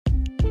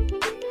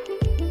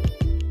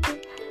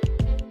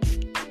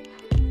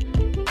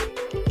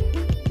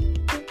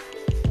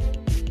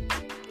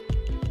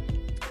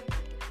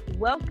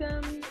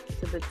Welcome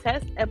to the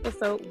test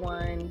episode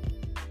 1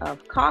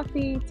 of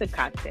Coffee to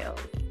Cocktails,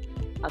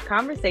 a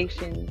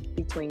conversation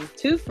between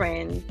two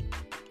friends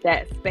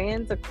that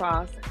spans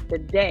across the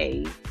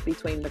day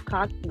between the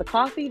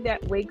coffee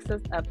that wakes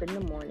us up in the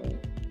morning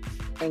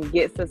and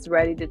gets us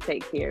ready to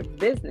take care of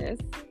business,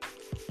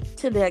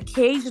 to the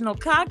occasional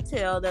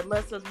cocktail that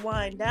lets us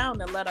wind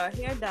down and let our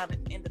hair down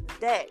at the end of the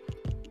day.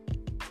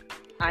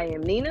 I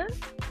am Nina.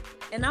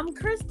 And I'm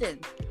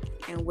Kristin.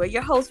 And we're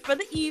your hosts for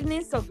the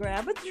evening, so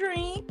grab a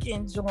drink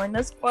and join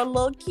us for a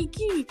little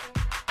kiki.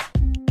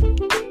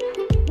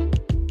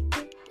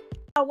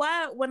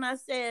 When I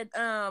said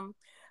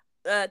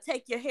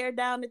take your hair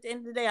down at the end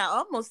of the day, I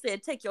almost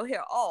said take your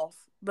hair off.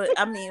 But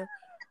I mean,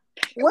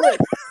 what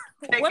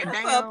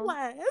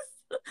applies?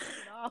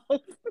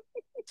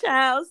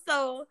 Child,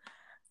 so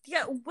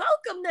yeah,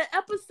 welcome to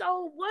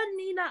episode 1,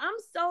 Nina. I'm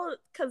so,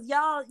 because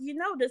y'all, you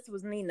know this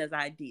was Nina's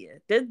idea.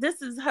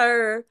 This is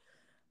her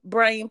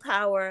brain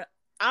power.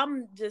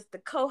 I'm just the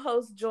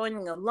co-host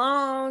joining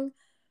along,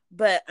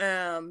 but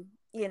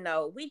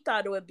we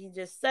thought it would be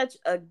just such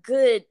a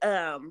good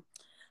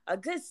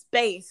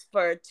space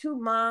for two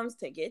moms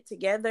to get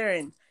together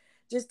and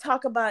just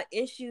talk about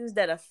issues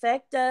that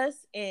affect us.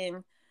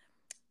 And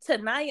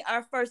tonight,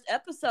 our first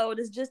episode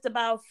is just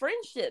about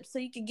friendship, so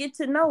you can get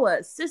to know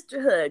us,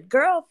 sisterhood,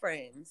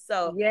 girlfriends.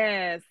 So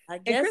yes, I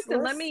guess,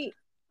 and Kristin, let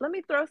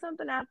me throw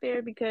something out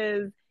there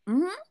because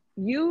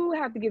you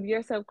have to give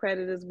yourself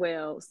credit as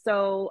well.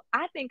 So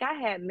I think I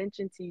had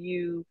mentioned to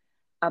you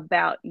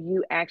about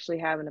you actually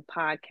having a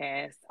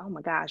podcast. Oh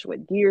my gosh,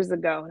 years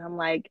ago? And I'm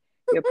like,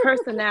 your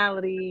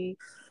personality,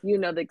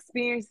 the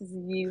experiences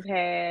you've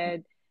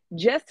had,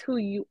 just who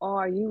you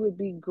are, you would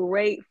be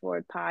great for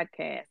a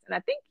podcast. And I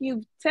think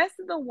you've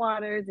tested the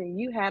waters and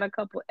you had a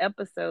couple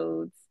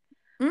episodes.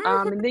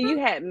 And then you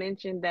had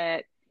mentioned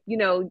that,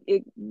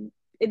 it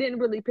didn't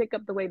really pick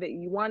up the way that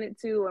you wanted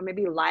to, or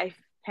maybe life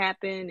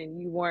happened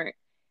and you weren't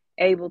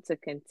able to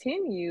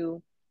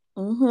continue.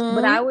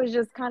 But I was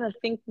just kind of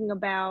thinking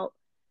about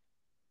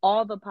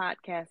all the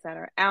podcasts that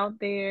are out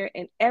there,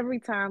 and every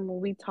time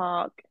when we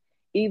talk,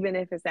 even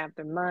if it's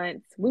after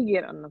months, we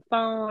get on the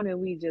phone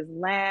and we just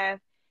laugh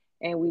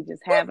and we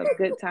just have a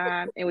good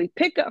time and we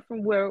pick up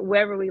from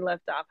wherever we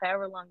left off,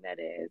 however long that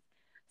is.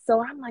 So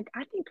I'm like,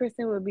 I think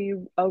Kristin would be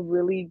a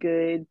really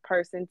good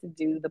person to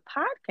do the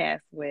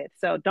podcast with.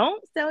 So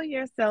don't sell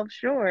yourself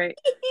short.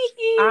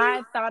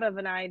 I thought of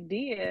an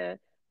idea,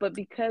 but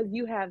because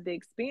you have the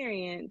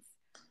experience,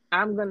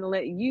 I'm going to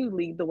let you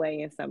lead the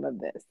way in some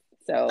of this.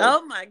 So,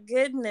 oh my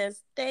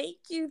goodness. Thank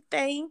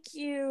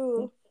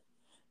you.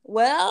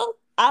 Well,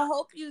 I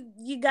hope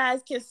you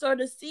guys can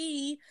sort of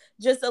see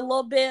just a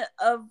little bit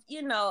of,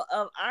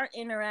 of our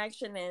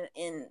interaction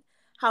and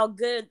how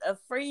good of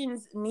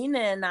friends Nina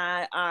and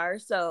I are.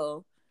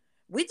 So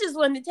we just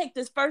wanted to take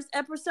this first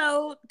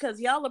episode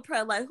because y'all are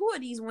probably like, who are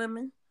these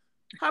women?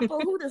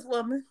 Harpo, who this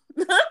woman?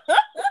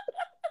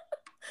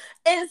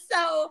 And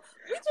so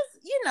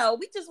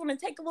we just want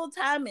to take a little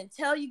time and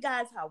tell you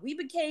guys how we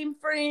became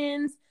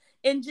friends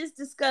and just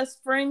discuss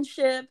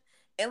friendship.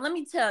 And let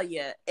me tell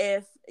you,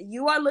 if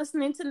you are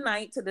listening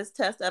tonight to this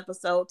test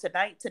episode,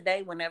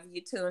 today, whenever you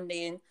tuned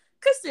in,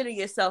 consider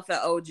yourself an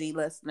OG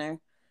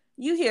listener.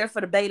 You here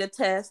for the beta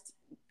test.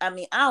 I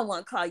mean, I don't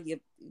want to call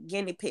you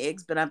guinea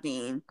pigs, but I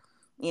mean,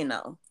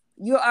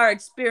 you are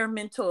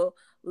experimental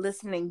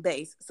listening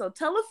base. So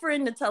tell a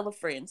friend to tell a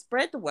friend.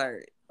 Spread the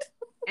word.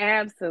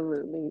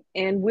 Absolutely.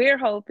 And we're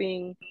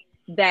hoping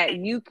that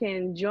you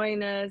can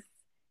join us,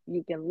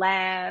 you can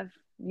laugh,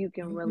 you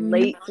can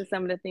relate to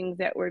some of the things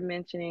that we're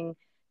mentioning,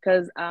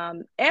 because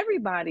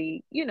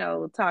everybody,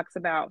 talks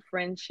about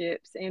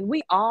friendships, and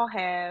we all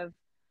have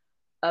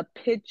a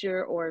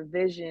picture or a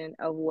vision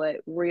of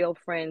what real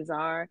friends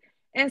are.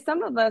 And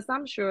some of us,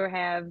 I'm sure,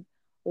 have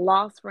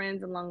lost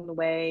friends along the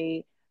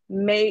way,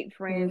 made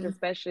friends,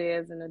 especially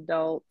as an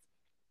adult.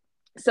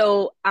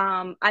 So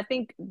I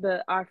think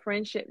our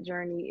friendship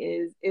journey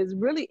is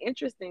really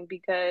interesting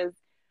because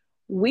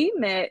we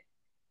met,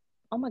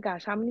 oh my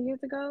gosh, how many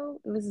years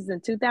ago? This is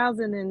in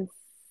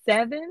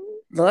 2007.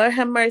 Lord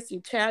have mercy,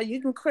 child.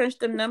 You can crunch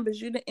the numbers.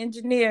 You the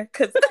engineer.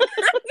 Cause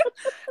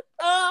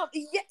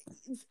yeah,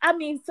 I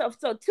mean, so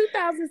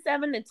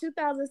 2007 to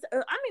 2000.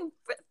 15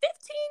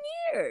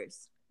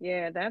 years.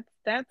 Yeah,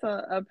 that's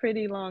a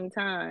pretty long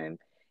time.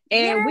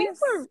 And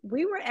yes.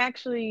 we were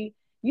actually,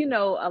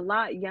 a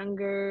lot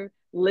younger,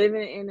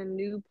 living in a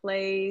new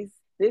place.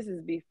 This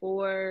is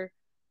before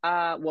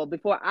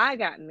before I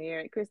got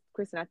married.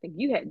 Kristin, I think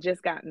you had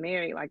just got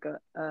married like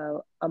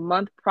a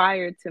month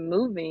prior to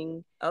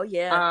moving. Oh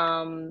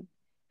yeah.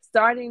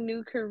 Starting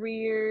new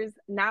careers,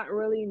 not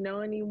really know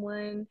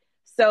anyone.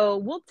 So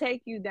we'll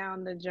take you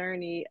down the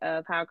journey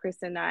of how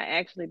Kristin and I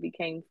actually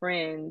became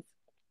friends.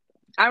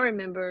 I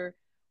remember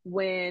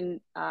when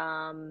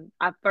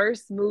I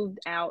first moved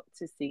out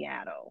to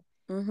Seattle,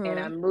 and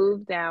I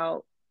moved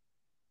out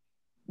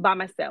by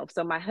myself.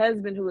 So my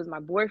husband, who was my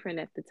boyfriend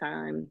at the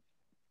time,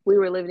 we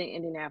were living in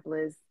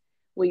Indianapolis.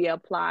 We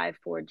applied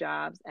for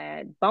jobs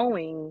at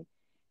Boeing,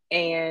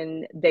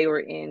 and they were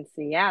in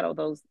Seattle.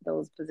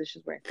 Those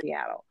positions were in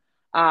Seattle.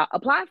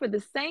 Applied for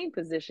the same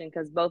position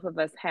because both of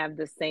us have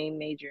the same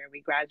major and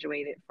we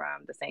graduated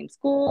from the same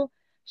school.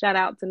 Shout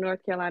out to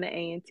North Carolina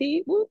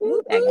A&T. Whoop whoop,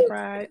 Whoop, Aggie whoop.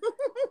 Pride.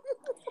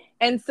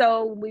 And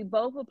so we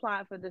both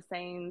applied for the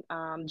same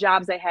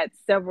jobs. They had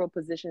several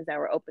positions that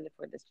were open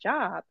for this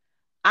job.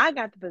 I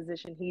got the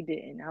position, he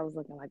didn't. I was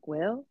looking like,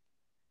 well,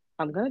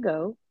 I'm gonna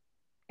go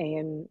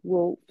and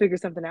we'll figure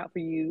something out for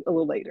you a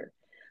little later.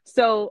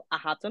 So I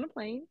hopped on a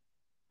plane.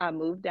 I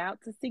moved out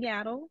to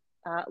Seattle,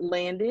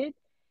 landed,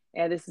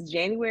 and this is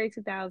January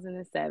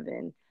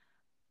 2007.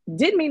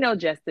 Did me no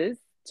justice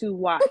to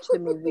watch the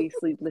movie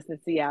Sleepless in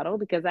Seattle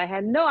because I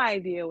had no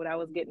idea what I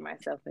was getting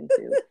myself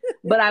into.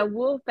 But I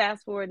will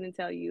fast forward and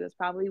tell you it's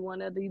probably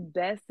one of the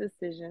best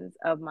decisions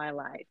of my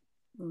life.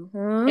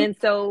 Mm-hmm. And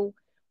so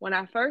when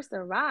I first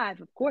arrived,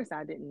 of course,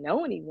 I didn't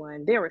know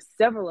anyone. There were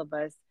several of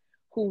us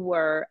who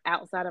were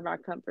outside of our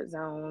comfort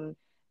zone.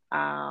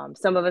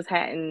 Some of us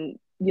hadn't,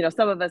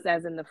 some of us,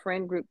 as in the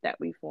friend group that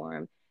we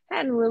formed,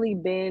 hadn't really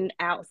been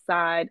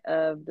outside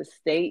of the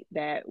state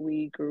that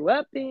we grew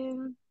up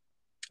in.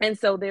 And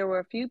so there were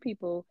a few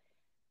people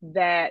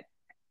that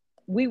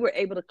we were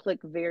able to click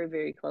very,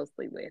 very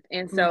closely with.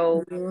 And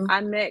so Mm-hmm.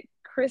 I met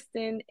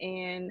Kristin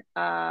and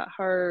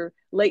her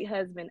late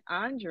husband,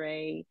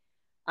 Andre,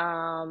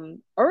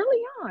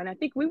 early on. I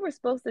think we were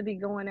supposed to be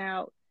going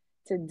out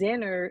to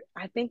dinner,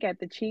 I think at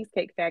the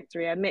Cheesecake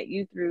Factory. I met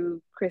you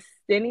through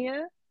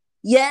Christinia.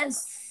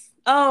 Yes.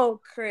 Oh,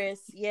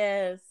 Chris.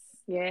 Yes.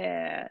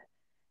 Yeah.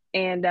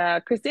 And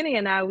Christina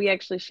and I, we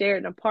actually shared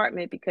an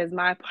apartment because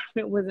my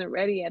apartment wasn't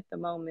ready at the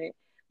moment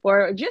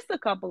for just a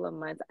couple of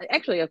months,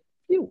 actually a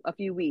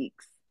few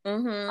weeks.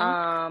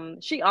 Mm-hmm.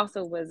 She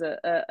also was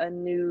a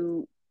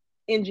new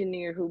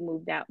engineer who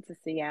moved out to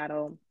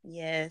Seattle.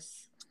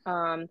 Yes.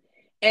 Um,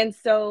 and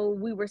so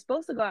we were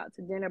supposed to go out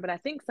to dinner, but I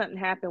think something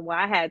happened where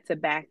I had to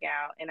back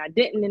out, and I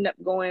didn't end up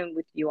going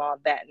with you all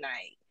that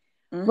night.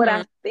 But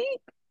Mm-hmm. I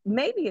think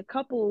maybe a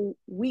couple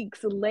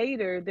weeks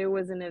later, there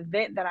was an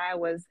event that I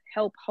was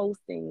help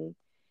hosting,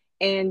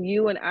 and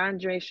you and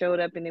Andre showed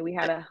up, and then we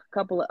had a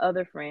couple of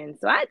other friends.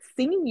 So I'd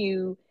seen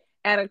you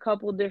at a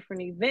couple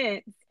different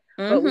events,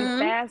 but we Mm-hmm.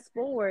 fast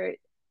forward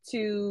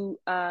to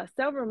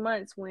several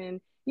months when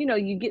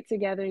you get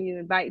together and you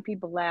invite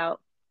people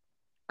out.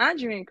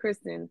 Andre and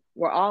Kristin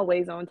were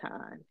always on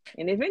time,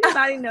 and if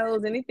anybody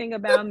knows anything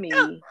about me,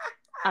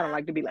 I don't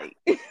like to be late.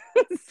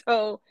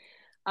 So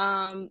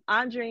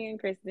Andre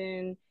and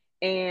Kristin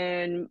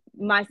and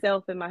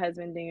myself and my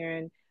husband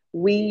Darren,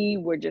 we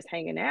were just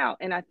hanging out,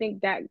 and I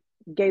think that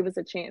gave us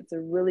a chance to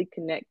really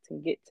connect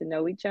and get to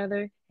know each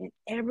other. And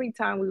every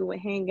time we would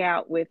hang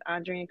out with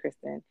Andre and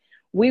Kristin,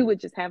 we would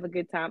just have a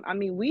good time. I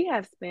mean, we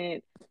have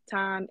spent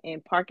time in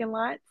parking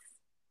lots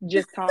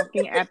just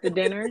talking after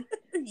dinner,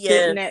 sitting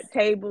Yes. at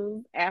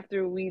tables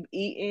after we've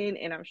eaten,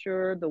 and I'm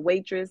sure the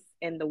waitress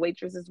and the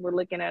waitresses were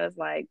looking at us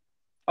like,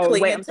 or wait,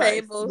 Cleaning I'm sorry,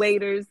 tables,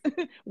 waiters, waiters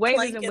and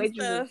planking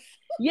waitresses. stuff.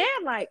 Yeah,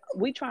 like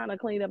we trying to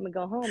clean up and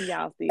go home.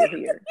 Y'all still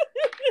here.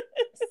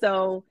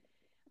 So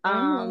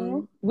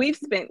Mm-hmm. we've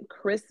spent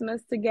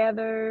Christmas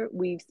together.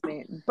 We've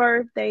spent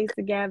birthdays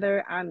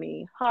together. I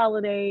mean,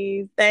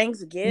 holidays,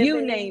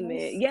 you name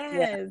it. Thanksgivings. Yeah.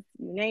 Yes,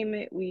 you name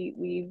it.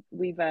 We've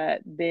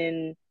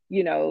been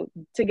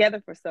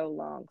together for so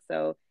long.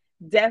 So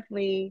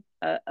definitely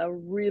a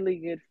really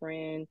good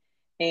friend.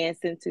 And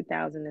since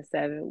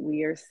 2007,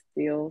 we are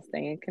still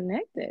staying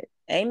connected.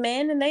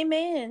 Amen and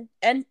amen.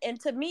 And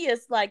to me,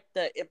 it's like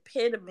the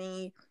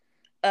epitome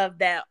of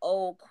that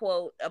old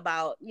quote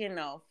about,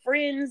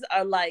 friends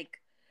are like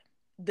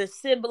the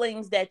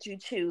siblings that you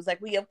choose.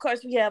 Like we, of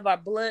course, we have our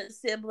blood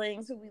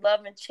siblings who we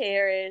love and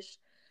cherish,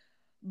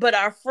 but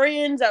our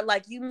friends are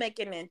like you make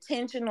an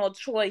intentional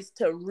choice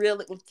to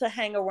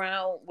hang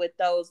around with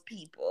those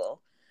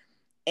people.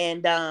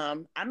 And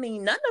I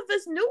mean, none of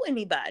us knew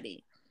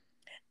anybody.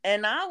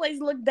 And I always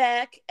look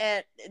back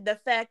at the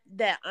fact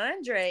that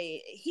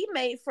Andre, he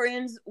made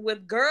friends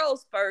with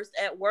girls first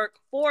at work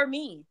for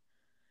me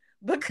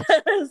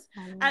because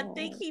I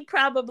think Oh, he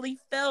probably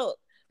felt,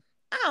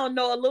 I don't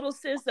know, a little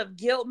sense of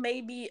guilt,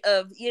 maybe,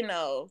 of,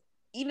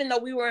 even though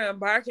we were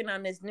embarking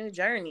on this new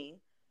journey,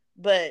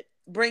 but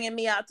bringing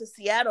me out to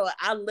Seattle,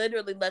 I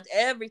literally left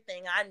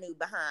everything I knew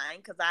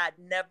behind because I had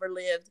never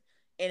lived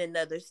in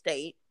another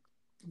state.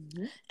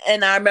 mm-hmm.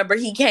 And I remember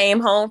he came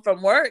home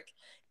from work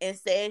and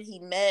said he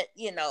met,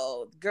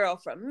 girl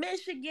from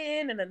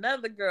Michigan and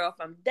another girl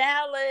from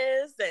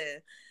Dallas.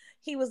 And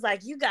he was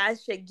like, you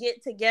guys should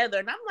get together.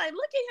 And I'm like,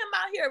 look at him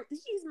out here.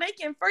 He's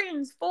making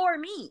friends for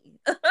me.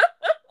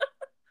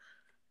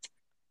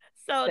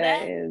 So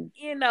That that, is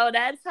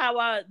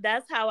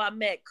that's how I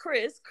met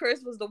Chris.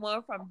 Chris was the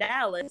one from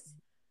Dallas.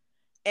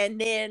 And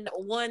then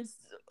once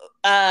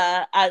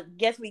I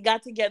guess we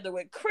got together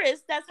with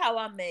Chris, that's how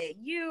I met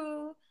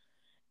you.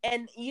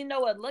 And you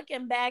know what?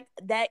 Looking back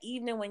that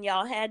evening when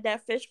y'all had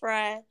that fish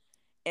fry,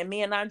 and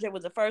me and Andre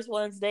was the first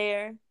ones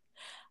there,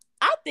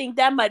 I think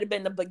that might have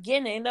been the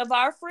beginning of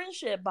our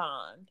friendship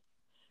bond.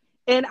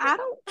 And I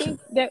don't think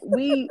that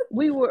we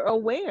were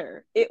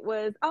aware. It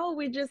was, oh,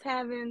 we're just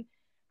having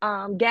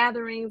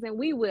gatherings, and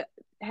we would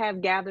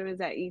have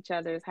gatherings at each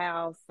other's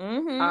house.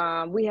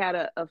 Mm-hmm. We had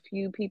a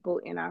few people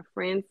in our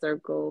friend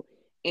circle,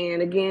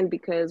 and again,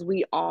 because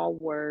we all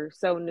were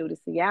so new to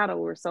Seattle,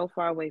 we're so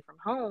far away from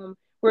home,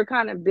 we're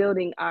kind of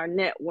building our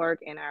network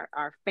and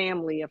our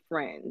family of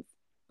friends.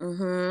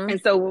 Mm-hmm.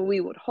 And so when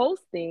we would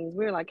host things,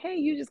 we were like, hey,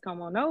 you just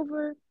come on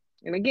over.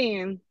 And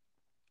again,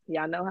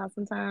 y'all know how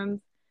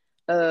sometimes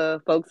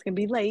folks can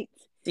be late.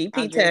 CP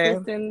Andre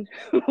and time.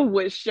 Kristin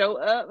would show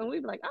up, and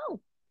we'd be like, oh,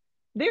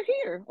 they're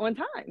here on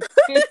time.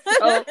 And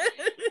so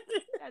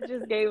that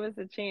just gave us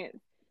a chance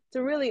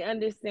to really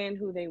understand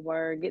who they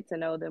were, get to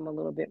know them a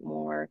little bit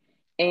more,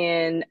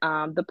 and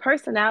the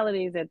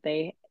personalities that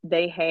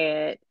they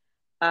had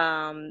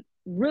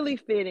really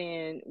fit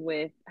in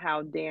with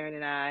how Darren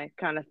and I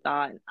kind of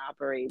thought and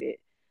operated.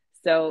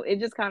 So it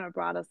just kind of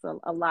brought us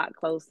a lot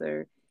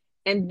closer.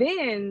 And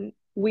then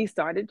we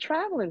started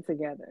traveling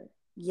together.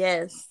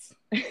 Yes.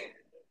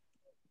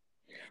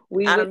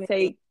 We I would mean,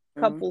 take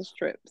couples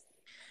trips.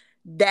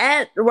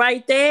 that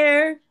right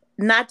there,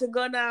 not to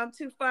go down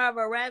too far of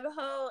a rabbit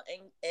hole,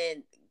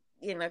 and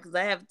because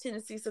I have a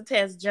tendency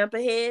sometimes to jump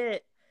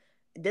ahead.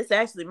 This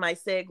actually might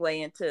segue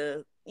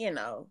into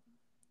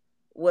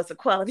what's a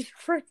quality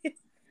friend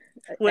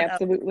without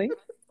Absolutely.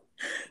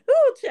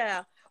 ooh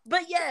child.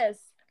 But yes,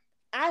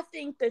 I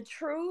think the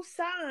true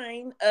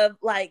sign of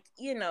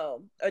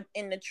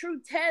and the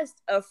true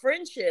test of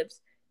friendships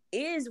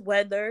is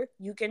whether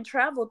you can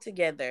travel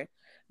together,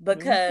 Mm-hmm.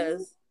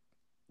 because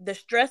the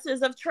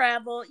stresses of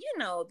travel,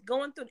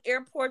 going through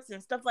airports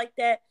and stuff like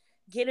that,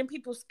 getting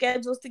people's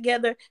schedules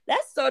together,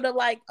 that's sort of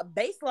like a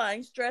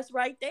baseline stress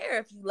right there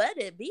if you let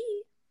it be.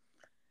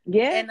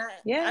 Yeah, And I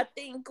yeah.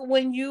 think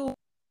when you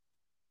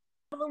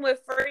traveling with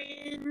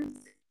friends,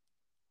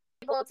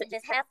 able to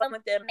just have fun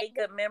with them, make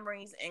good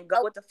memories, and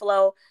go with the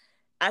flow,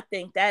 I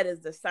think that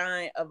is the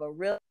sign of a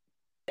real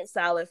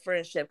solid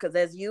friendship. Because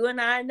as you and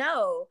I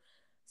know,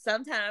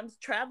 sometimes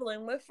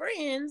traveling with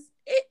friends,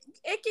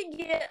 it can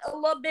get a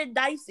little bit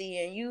dicey,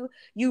 and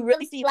you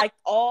really see like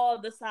all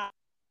the sides,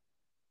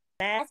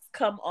 masks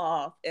come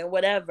off and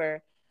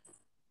whatever.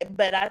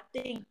 But I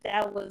think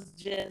that was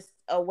just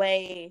a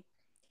way,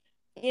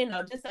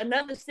 just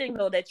another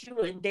signal that you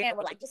and Dan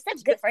were like just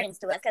such good friends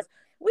to us, because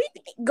we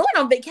going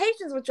on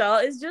vacations with y'all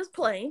is just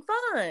plain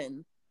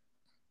fun.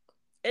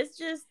 It's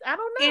just, I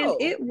don't And know.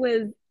 it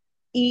was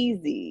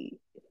easy,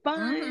 Mm-hmm.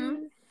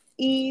 fun,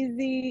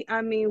 easy.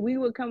 I mean, we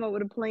would come up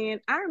with a plan.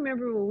 I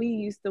remember when we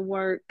used to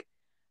work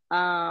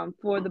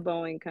for the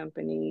Boeing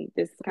company.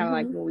 This is kind of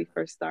like Mm-hmm. when we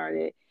first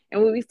started.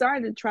 And when we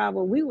started to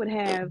travel, we would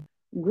have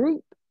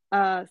group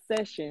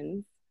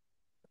sessions.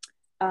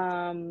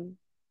 Um,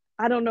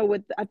 I don't know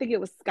what, I think it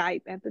was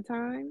Skype at the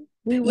time.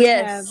 We would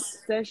have Yes.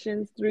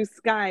 sessions through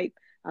Skype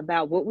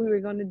about what we were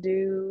going to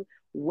do,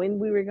 when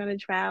we were going to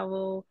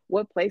travel,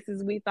 what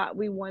places we thought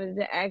we wanted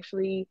to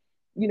actually,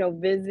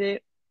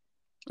 visit.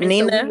 And so we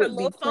Nina, her would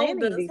be little planning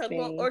folders, these her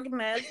little things.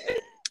 organizer.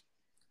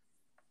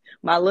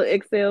 My little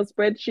Excel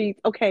spreadsheets.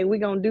 Okay, we're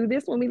going to do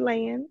this when we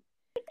land.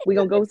 We're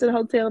going to go to the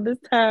hotel this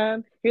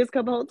time. Here's a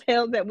couple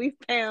hotels that we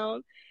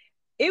found.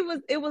 It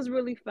was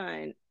really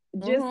fun.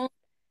 Just Mm-hmm.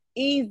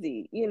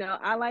 easy.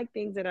 I like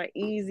things that are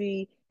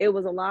easy. It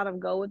was a lot of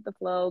go with the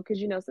flow because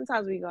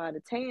sometimes we go out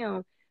of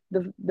town.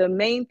 The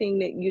main thing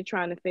that you're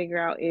trying to figure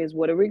out is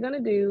what are we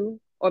gonna do,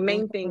 or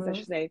main things I Mm-hmm.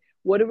 should say.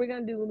 What are we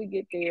gonna do when we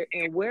get there,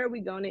 and where are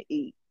we gonna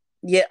eat?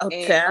 Yeah, And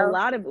a child.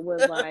 lot of it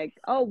was like,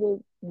 oh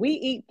well, we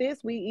eat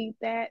this, we eat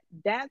that.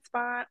 That's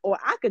fine. Or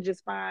I could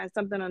just find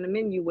something on the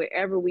menu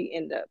wherever we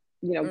end up,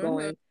 Mm-hmm.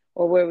 going,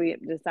 or where we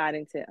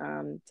deciding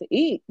to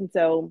eat. And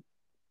so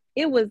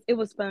it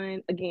was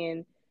fun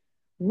again,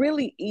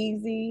 really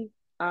easy.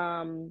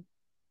 Um,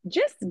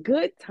 just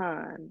good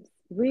times,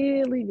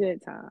 really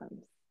good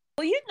times.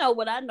 Well, you know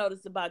what I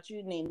noticed about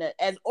you, Nina,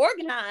 as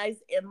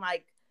organized and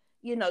like,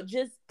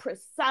 just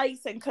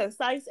precise and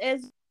concise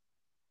as,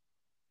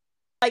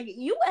 like,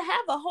 you would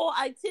have a whole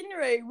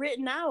itinerary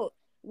written out,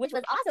 which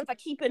was awesome for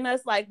keeping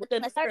us like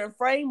within a certain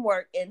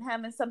framework and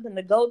having something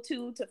to go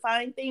to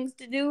find things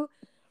to do.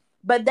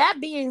 But that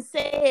being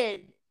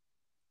said,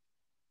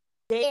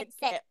 dead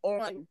set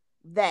on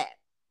that.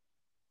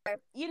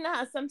 You know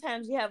how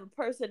sometimes you have a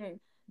person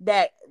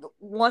that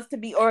wants to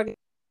be organized,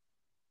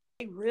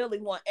 they really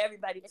want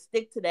everybody to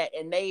stick to that,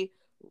 and they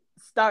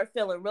start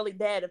feeling really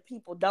bad if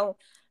people don't.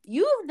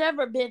 You've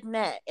never been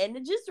that. And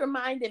it just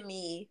reminded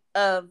me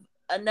of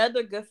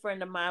another good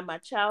friend of mine, my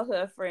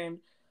childhood friend,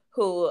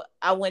 who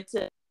I went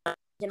to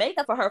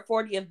Jamaica for her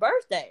 40th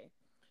birthday.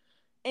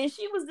 And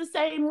she was the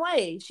same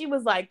way. She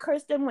was like,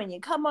 Kristin, when you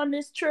come on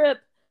this trip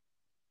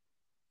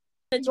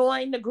to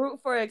join the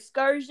group for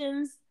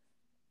excursions,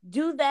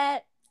 do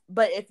that.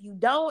 But if you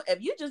don't,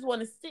 if you just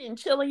want to sit and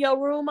chill in your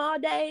room all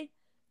day,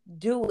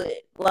 do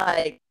it.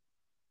 Like,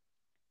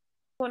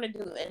 want to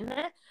do it. And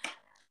that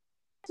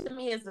to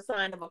me is a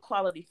sign of a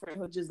quality friend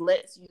who just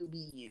lets you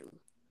be you.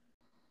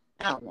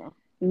 I don't know.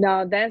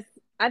 No,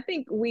 I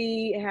think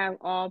we have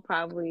all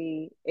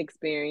probably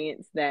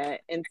experienced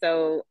that. And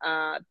so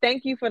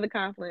thank you for the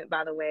compliment,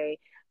 by the way.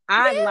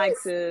 I'd like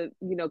Yes. to,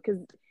 because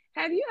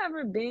have you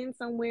ever been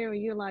somewhere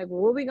and you're like,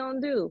 well, what we going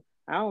to do?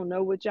 I don't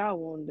know what y'all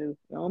want to do.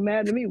 It don't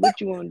matter to me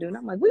what you want to do. And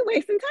I'm like, we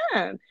wasting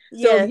time.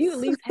 So if you at Yes.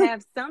 least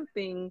have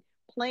something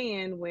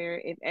planned where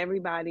if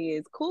everybody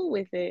is cool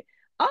with it,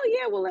 oh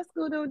yeah, well, let's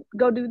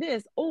go do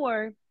this.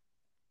 Or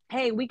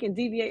hey, we can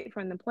deviate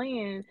from the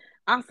plan.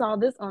 I saw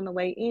this on the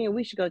way in.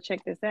 We should go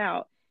check this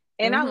out.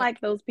 And I Mm-hmm.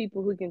 like those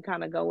people who can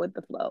kind of go with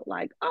the flow.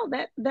 Like, oh,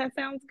 that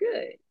sounds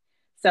good.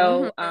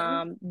 So,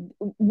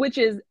 Mm-hmm. which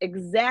is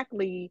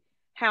exactly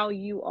how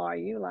you are.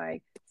 You're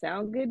like,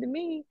 sounds good to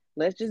me.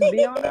 Let's just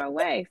be on our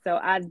way. So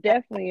I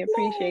definitely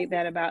appreciate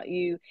that about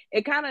you.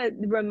 It kind of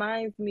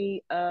reminds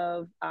me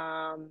of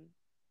our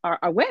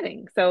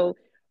wedding. So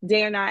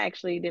Dan and I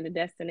actually did a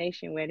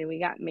destination wedding. We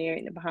got married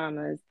in the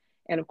Bahamas,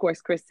 and of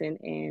course Kristin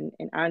and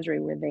Andre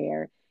were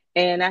there.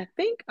 And I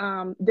think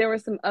there were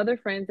some other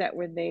friends that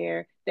were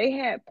there. They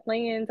had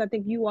plans. I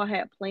think you all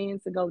had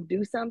plans to go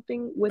do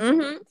something with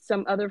Mm-hmm.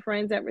 some other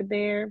friends that were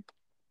there.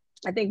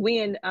 I think we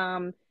and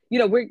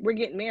we're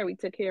getting married. We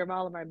took care of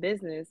all of our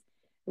business.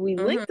 We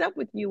Mm-hmm. linked up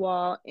with you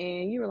all,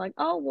 and you were like,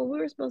 "Oh, well, we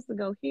were supposed to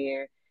go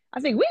here."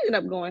 I think we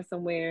ended up going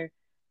somewhere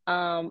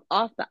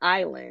off the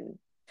island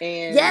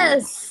and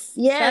Yes.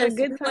 had a Yes.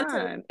 good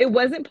time. It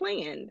wasn't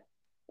planned.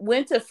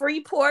 Went to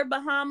Freeport,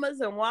 Bahamas,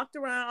 and walked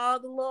around all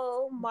the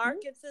little Mhm.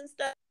 markets and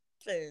stuff,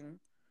 and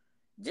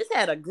just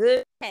had a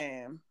good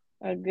time.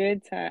 A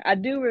good time. I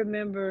do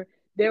remember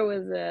there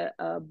was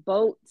a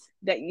boat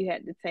that you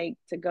had to take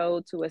to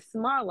go to a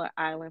smaller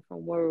island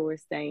from where we were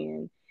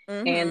staying.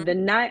 And Mm-hmm. the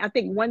night, I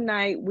think one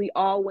night we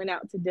all went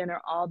out to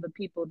dinner, all the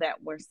people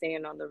that were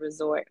staying on the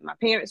resort. My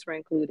parents were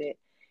included.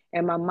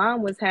 And my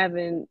mom was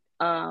having,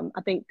 I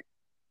think,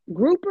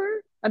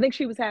 grouper. I think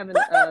she was having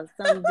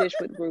some dish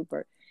with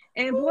grouper.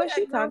 And Ooh, boy,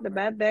 she that talked grouper.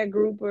 about that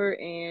grouper,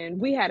 and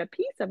we had a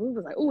piece of it. We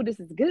was like, oh, this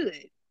is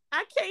good.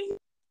 I can't hear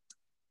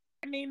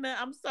Nina.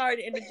 I'm sorry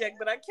to interject,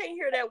 but I can't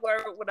hear that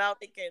word without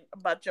thinking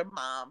about your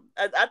mom.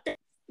 I think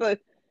So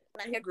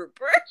I hear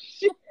grouper.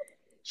 she,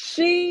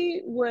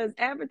 she was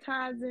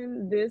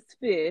advertising this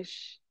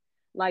fish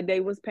like they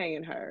was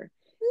paying her,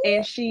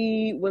 and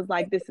she was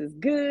like, this is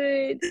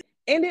good,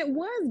 and it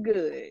was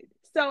good.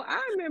 So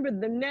I remember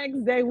the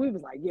next day we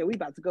was like, yeah, we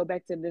about to go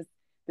back to this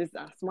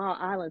small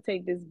island,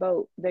 take this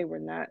boat. They were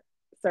not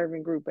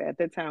serving grouper at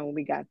the time when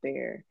we got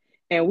there,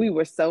 and we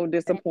were so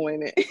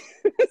disappointed.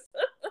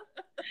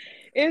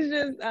 It's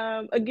just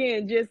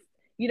again, just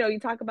you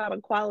talk about a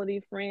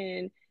quality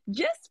friend,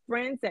 just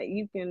friends that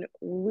you can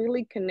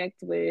really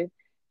connect with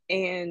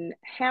and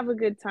have a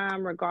good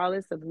time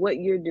regardless of what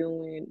you're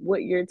doing,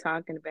 what you're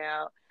talking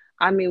about.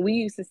 I mean, we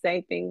used to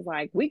say things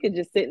like we could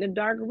just sit in a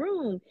dark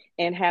room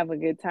and have a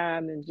good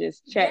time and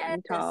just chat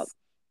and talk. Yes.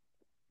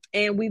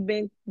 And we've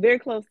been very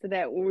close to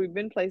that where we've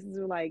been places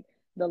where like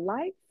the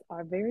lights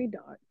are very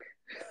dark.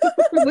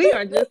 We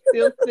are just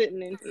still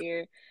sitting in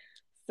here.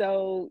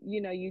 So,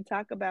 you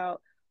talk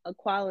about a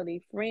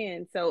quality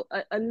friend. So,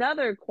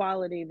 another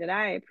quality that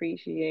I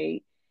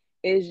appreciate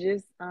is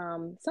just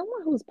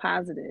someone who's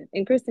positive.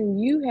 And Kristin,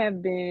 you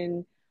have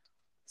been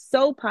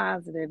so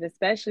positive,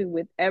 especially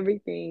with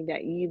everything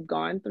that you've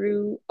gone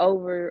through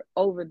over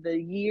the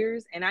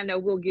years. And I know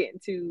we'll get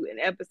into an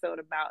episode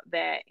about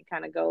that and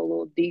kind of go a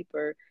little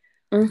deeper.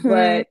 Mm-hmm.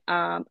 But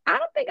I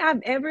don't think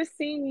I've ever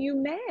seen you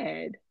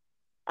mad.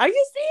 Are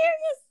you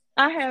serious?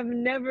 I have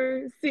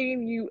never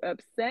seen you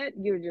upset.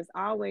 You're just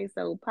always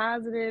so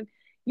positive.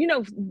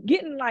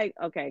 Getting like,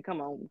 okay, come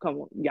on,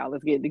 y'all,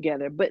 let's get it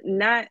together, but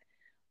not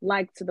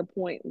like to the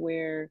point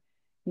where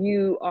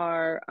you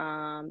are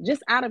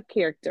just out of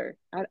character.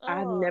 I've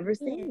Oh, never man.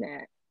 seen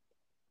that.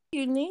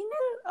 You Nina?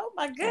 Oh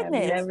my I've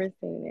goodness. never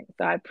seen it.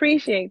 So I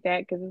appreciate that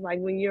because it's like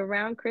when you're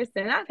around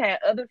Kristen, I've had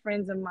other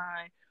friends of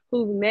mine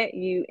who've met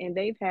you and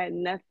they've had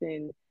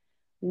nothing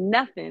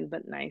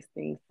but nice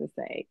things to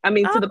say. I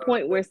mean, to Oh, the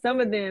point where some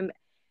of them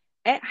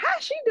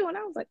how's she doing?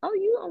 I was like, oh,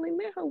 you only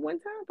met her one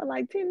time for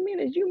like 10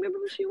 minutes. You remember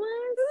who she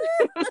was?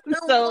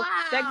 So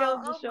that wow.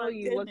 goes to Oh show my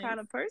you what goodness. kind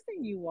of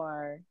person you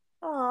are.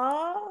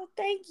 Oh,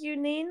 thank you,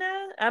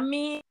 Nina. I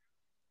mean,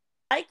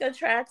 like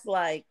attracts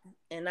like,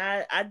 and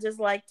I just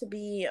like to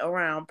be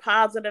around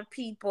positive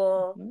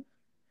people Mhm.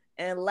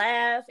 and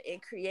laugh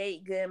and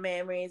create good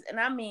memories. And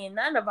I mean,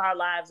 none of our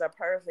lives are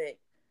perfect,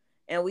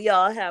 and we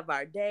all have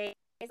our days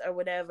or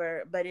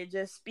whatever, but it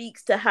just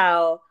speaks to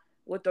how,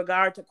 with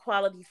regard to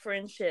quality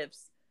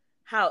friendships,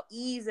 how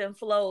ease and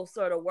flow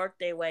sort of work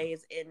their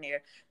ways in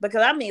there.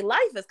 Because I mean,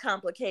 life is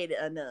complicated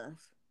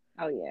enough.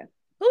 Oh, yeah.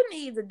 Who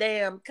needs a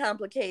damn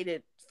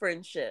complicated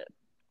friendship?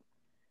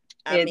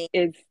 I mean,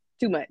 It's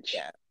too much.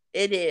 yeah,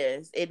 it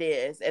is. It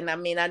is. And I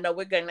mean, I know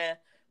we're gonna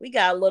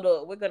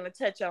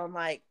touch on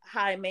like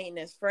high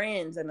maintenance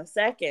friends in a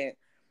second.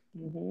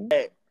 Hmm.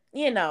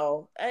 You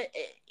know,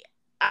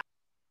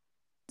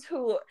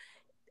 who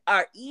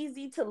are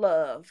easy to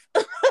love.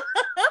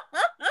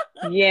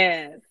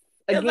 Yes.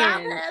 Because I've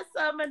again, had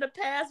some in the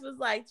past was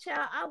like,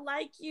 child, I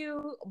like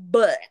you,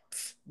 but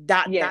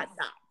dot yes, dot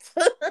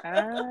dot.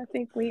 I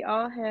think we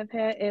all have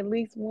had at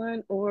least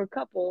one or a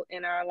couple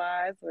in our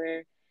lives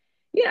where,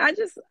 yeah,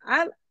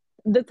 I,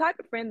 the type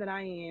of friend that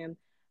I am,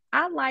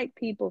 I like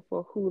people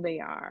for who they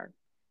are,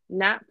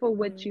 not for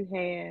what you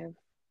have,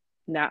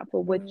 not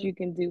for what Mm-hmm. you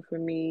can do for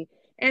me.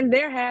 And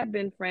there have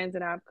been friends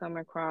that I've come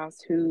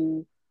across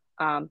who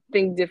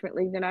think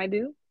differently than I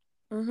do.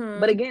 But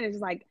Mm-hmm. again, it's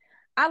just like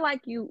I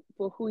like you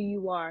for who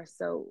you are.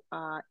 So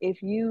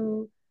if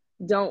you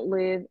don't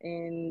live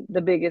in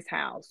the biggest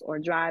house or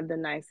drive the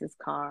nicest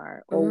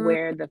car or Mm-hmm.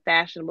 wear the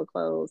fashionable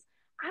clothes,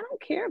 I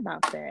don't care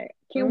about that.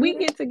 Can we Mm-hmm.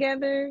 get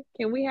together?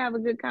 Can we have a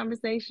good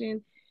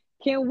conversation?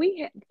 Can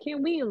we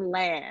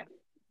laugh?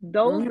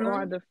 Those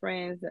are Mm-hmm. the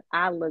friends that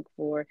I look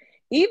for.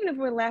 Even if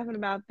we're laughing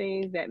about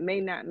things that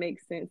may not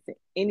make sense to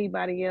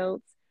anybody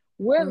else,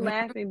 we're Mm-hmm.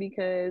 laughing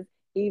because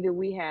either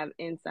we have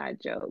inside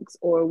jokes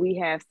or we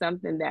have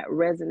something that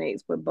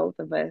resonates with both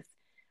of us.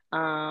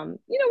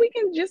 We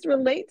can just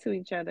relate to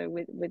each other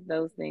with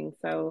those things.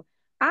 So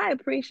I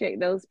appreciate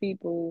those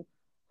people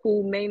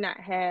who may not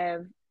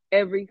have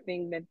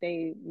everything that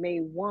they may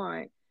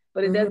want,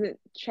 but it Mm-hmm. doesn't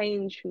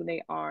change who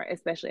they are,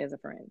 especially as a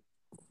friend.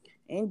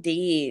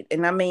 Indeed.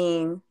 And I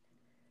mean,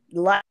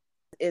 life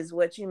is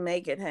what you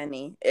make it,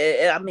 honey.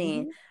 I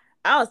mean, Mm-hmm.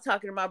 I was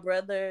talking to my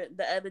brother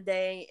the other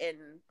day, and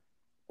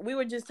we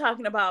were just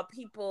talking about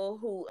people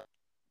who,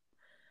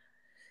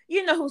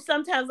 who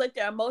sometimes let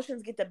their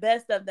emotions get the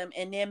best of them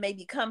and then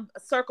maybe come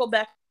circle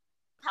back,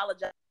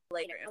 apologize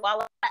later. And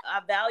while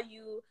I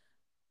value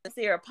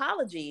sincere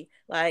apology,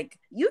 like,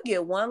 you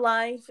get one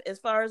life as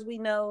far as we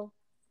know.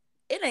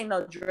 It ain't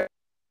no drug.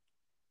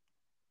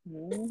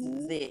 This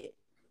is Mm-hmm. it.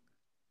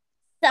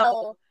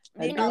 So,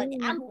 like, Agree.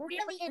 I'm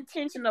really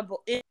intentional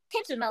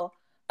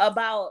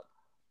about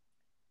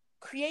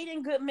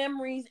creating good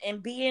memories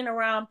and being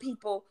around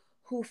people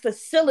who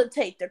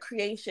facilitate the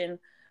creation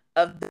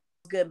of those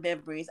good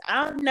memories.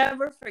 I'll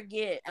never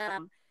forget. I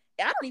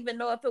don't even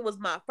know if it was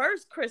my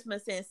first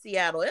Christmas in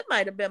Seattle. It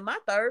might have been my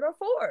third or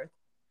fourth.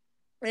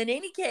 In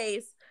any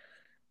case,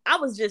 I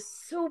was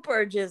just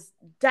super just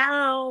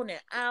down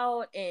and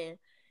out and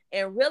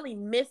really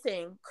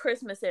missing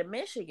Christmas in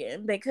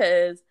Michigan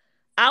because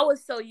I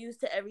was so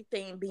used to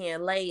everything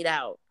being laid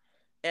out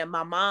and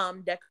my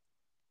mom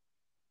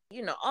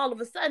all of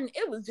a sudden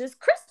it was just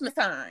Christmas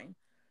time.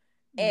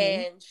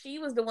 Mm-hmm. And she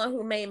was the one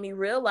who made me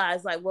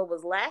realize like what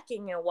was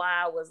lacking and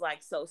why I was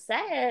like so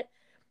sad.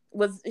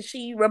 Was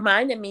she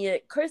reminded me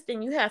that,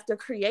 Kristin, you have to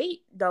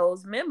create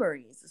those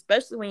memories,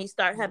 especially when you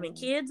start having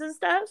Mm-hmm. kids and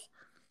stuff.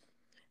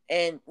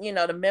 And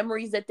the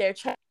memories that they're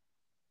trying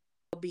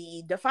to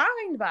be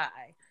defined by.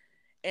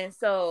 And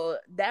so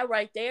that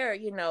right there,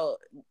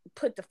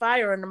 put the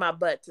fire under my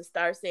butt to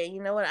start saying,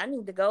 you know what, I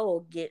need to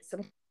go get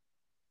some.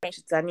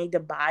 I need to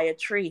buy a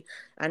tree.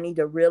 I need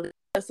to really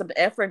put some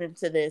effort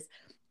into this.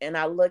 And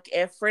I look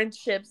at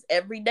friendships,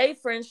 everyday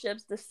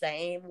friendships, the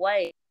same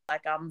way.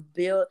 Like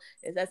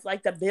that's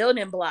like the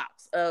building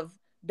blocks of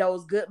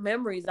those good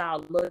memories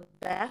I'll look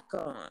back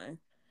on.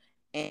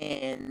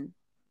 And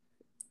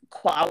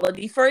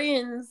quality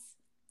friends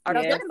are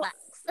those Yes. building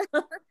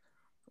blocks.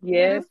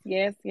 Yes,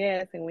 yes,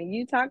 yes. And when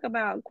you talk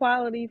about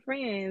quality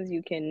friends,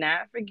 you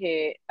cannot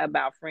forget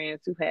about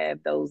friends who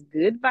have those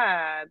good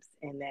vibes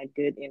and that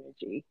good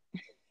energy.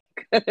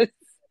 Because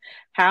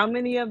how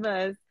many of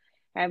us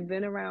have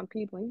been around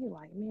people and you're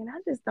like, man,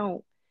 I just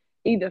don't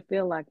either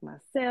feel like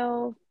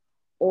myself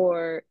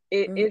or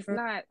it's Mm-hmm.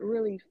 not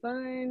really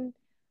fun.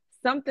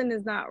 Something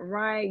is not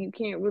right. You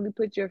can't really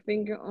put your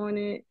finger on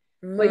it.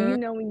 But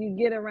Mm-hmm. when you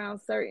get around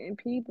certain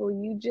people,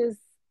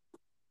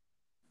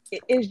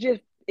 it's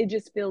just it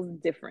just feels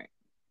different.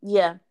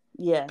 Yeah,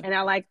 yeah. And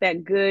I like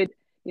that good,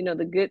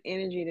 the good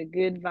energy, the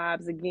good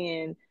vibes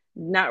again,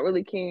 not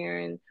really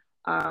caring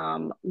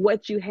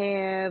what you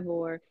have,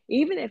 or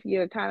even if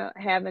you're kind of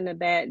having a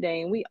bad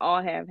day, and we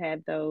all have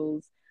had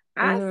those.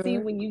 I see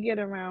Mm-hmm. when you get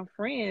around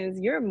friends,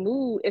 your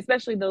mood,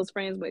 especially those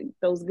friends with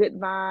those good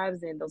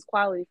vibes and those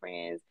quality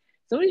friends,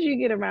 as soon as you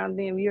get around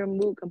them, your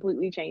mood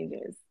completely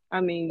changes.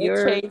 I mean,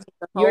 It changes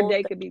the your whole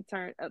day thing. could be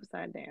turned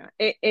upside down.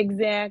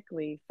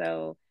 Exactly.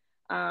 So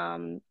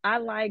I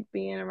like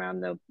being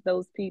around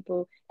those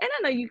people, and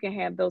I know you can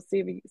have those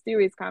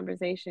serious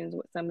conversations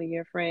with some of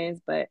your friends,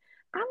 but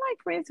I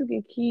like friends who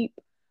can keep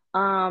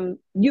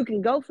you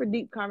can go for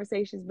deep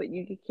conversations, but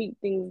you can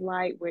keep things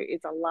light where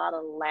it's a lot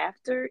of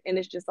laughter and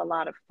it's just a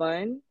lot of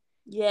fun.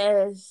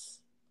 Yes.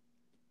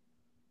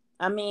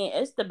 I mean,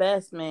 it's the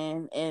best,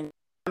 man. And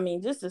I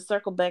mean, just to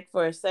circle back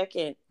for a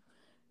second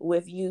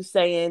with you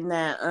saying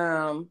that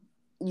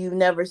you've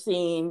never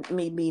seen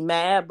me be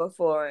mad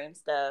before and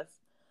stuff.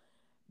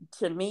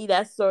 To me,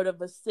 that's sort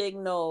of a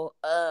signal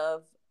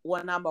of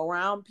when I'm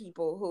around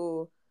people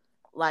who,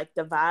 like,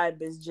 the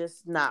vibe is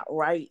just not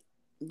right,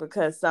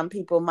 because some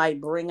people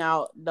might bring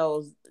out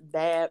those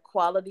bad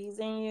qualities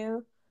in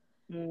you.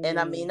 And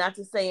I mean, Mm, not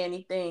to say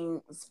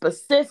anything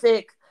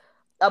specific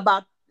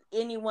about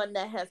anyone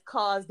that has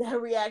caused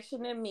that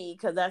reaction in me,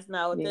 because that's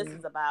not what this yeah.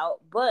 is about.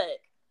 But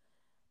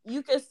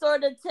you can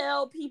sort of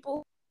tell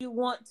people who you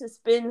want to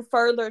spend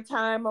further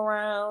time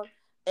around,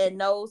 and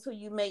those who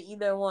you may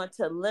either want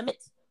to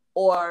limit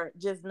or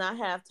just not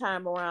have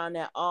time around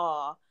at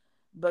all,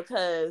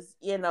 because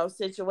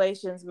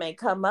situations may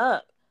come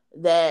up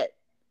that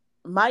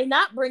might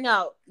not bring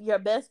out your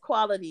best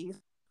qualities.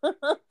 And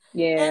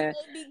Yeah.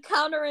 may be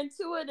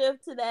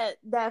counterintuitive to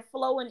that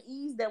flow and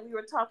ease that we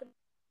were talking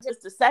about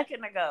just a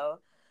second ago.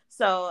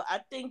 So I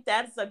think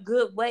that's a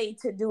good way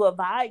to do a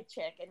vibe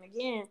check. And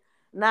again,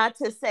 not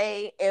to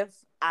say if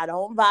I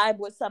don't vibe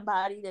with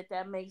somebody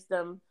that makes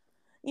them,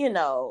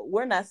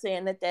 we're not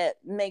saying that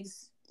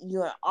makes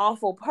you an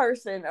awful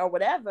person or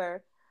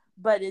whatever,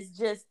 but it's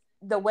just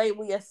the way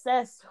we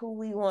assess who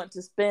we want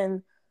to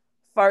spend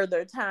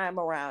further time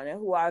around and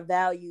who our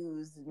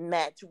values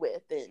match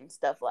with and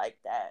stuff like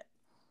that.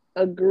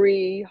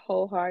 Agree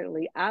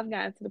wholeheartedly. I've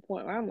gotten to the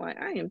point where I'm like,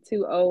 I am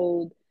too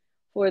old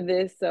for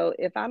this. So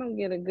if I don't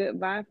get a good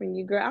vibe from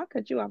you, girl, I'll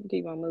cut you off and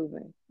keep on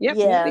moving. Yep,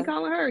 won't be Yeah.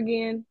 calling her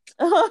again.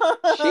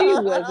 She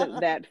wasn't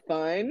that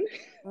fun.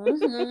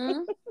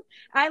 Mhm.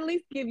 I at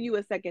least give you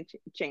a second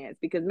chance,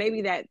 because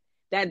maybe that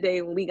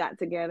day when we got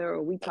together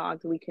or we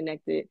talked, we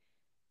connected,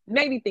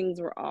 maybe things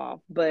were off,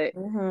 but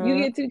you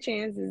Mhm. get two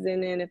chances.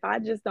 And then if I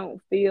just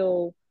don't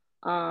feel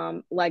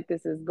like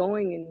this is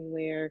going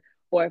anywhere,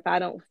 or if I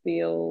don't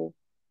feel,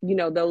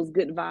 those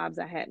good vibes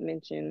I had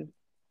mentioned,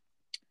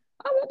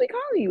 I won't be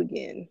calling you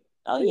again.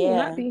 Oh We will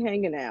not yeah. be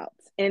hanging out.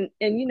 And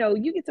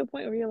you get to a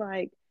point where you're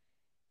like,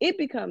 it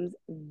becomes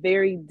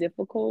very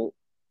difficult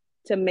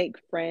to make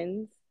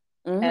friends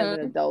as an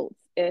Mhm. adult,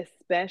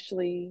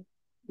 especially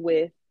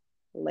with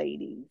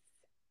ladies.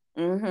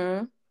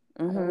 Mhm.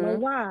 I don't know Mhm.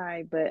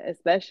 why, but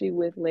especially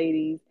with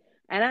ladies.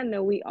 And I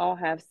know we all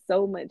have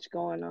so much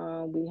going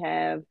on. We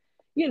have,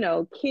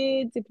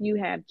 kids if you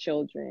have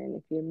children.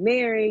 If you're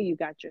married, you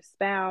got your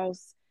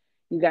spouse,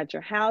 you got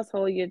your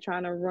household you're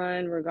trying to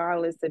run,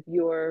 regardless if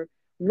you're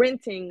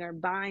renting or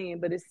buying,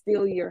 but it's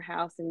still your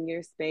house and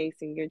your space,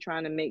 and you're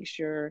trying to make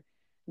sure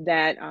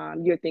that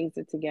your things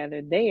are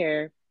together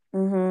there.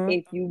 Mhm.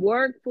 If you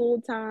work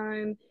full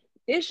time,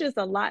 it's just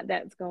a lot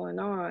that's going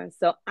on.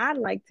 So I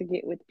like to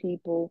get with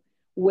people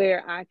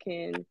where I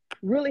can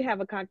really have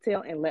a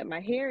cocktail and let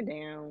my hair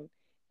down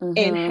and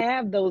Mhm.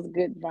 have those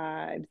good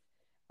vibes.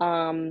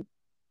 Um,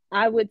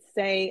 I would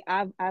say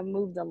I've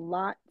moved a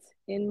lot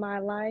in my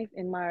life,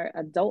 in my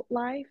adult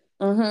life.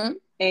 Mhm.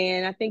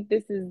 And I think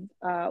this is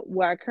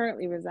where I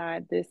currently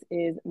reside. This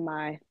is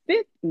my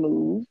fifth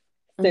move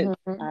since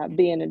Mhm.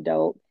 being an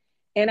adult.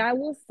 And I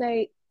will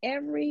say,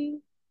 every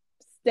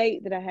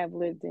state that I have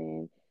lived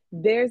in,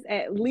 there's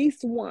at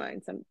least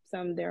one,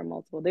 some there are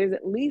multiple, there's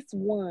at least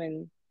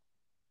one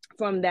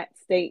from that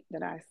state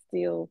that I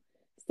still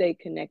stay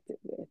connected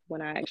with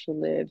when I actually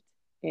lived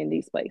in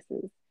these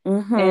places.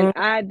 And Mhm.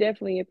 I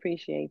definitely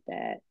appreciate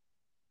that.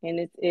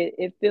 And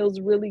it feels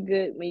really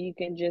good when you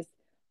can just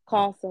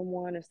call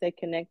someone or stay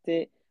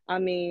connected. I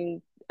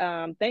mean,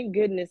 thank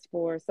goodness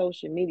for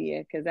social media,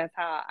 because that's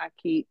how I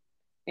keep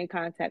in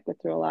contact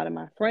with through a lot of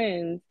my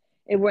friends.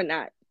 And we're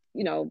not,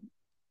 you know,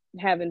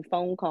 having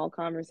phone call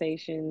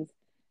conversations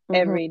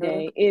every Mhm.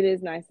 day. It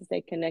is nice to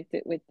stay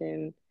connected with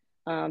them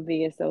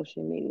via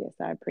social media.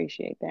 So I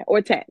appreciate that.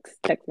 Or text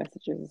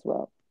messages as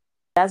well.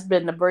 That's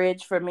been the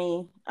bridge for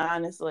me,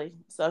 honestly.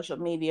 Social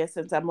media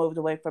since I moved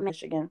away from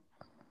Michigan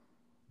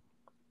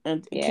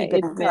and Yeah, keeping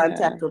it's in been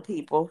contact with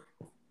people.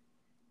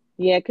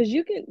 yeah, because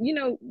you can,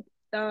 you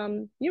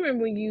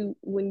remember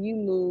when you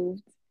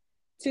moved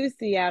to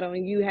Seattle,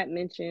 and you had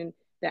mentioned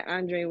that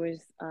Andre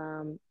was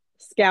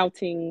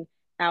scouting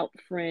out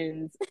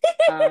friends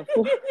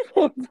for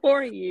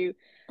for you.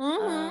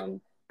 Mhm.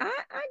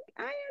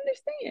 I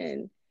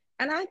understand,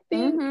 and I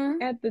think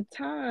Mhm. at the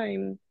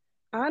time,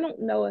 I don't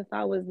know if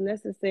I was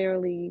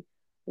necessarily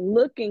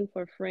looking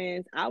for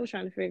friends. I was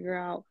trying to figure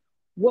out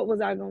what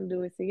was I going to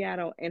do in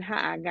Seattle and how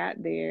I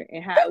got there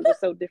and how it was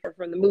so different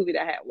from the movie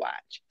that I had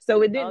watched.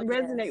 So it Oh didn't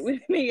resonate yes.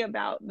 with me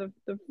about the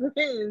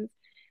friends,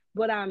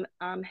 but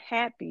I'm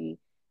happy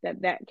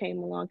that came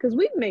along, because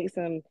we've made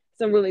some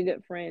really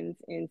good friends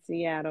in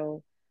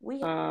Seattle.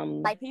 We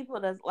Um, like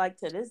people that's like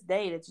to this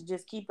day that you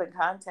just keep in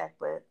contact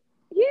with.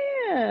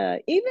 yeah,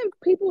 even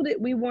people that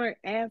we weren't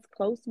as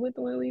close with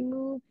when we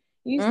moved,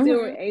 you still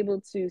were Mhm.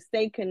 able to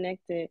stay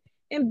connected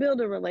and build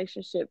a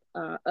relationship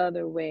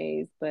other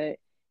ways. But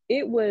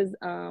it was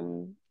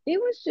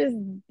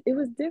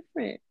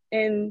different.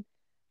 And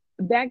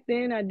back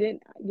then I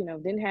didn't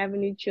have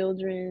any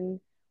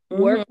children. Mhm.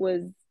 Work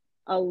was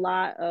a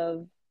lot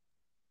of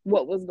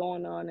what was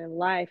going on in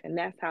life, and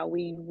that's how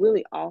we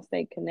really all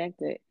stayed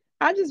connected.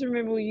 I just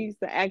remember we used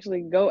to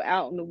actually go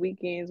out on the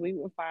weekends. We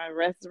would find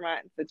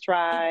restaurants to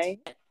try.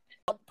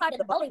 Part of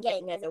the bowling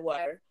gang, as it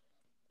were.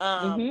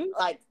 Hmm.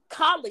 Like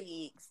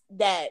colleagues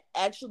that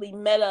actually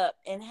met up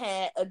and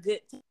had a good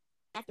time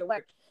after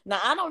work. Now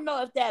I don't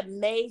know if that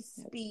may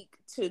speak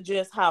to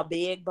just how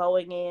big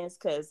Boeing is,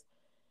 because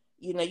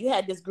you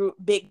had this group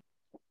big,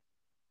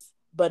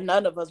 but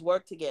none of us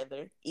worked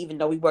together, even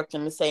though we worked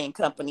in the same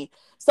company.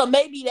 So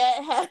maybe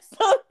that has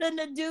something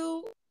to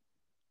do.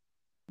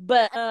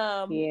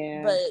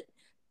 Yeah. But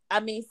I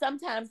mean,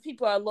 sometimes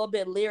people are a little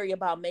bit leery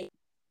about making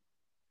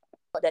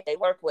that they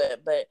work with.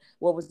 But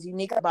what was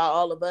unique about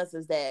all of us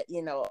is that,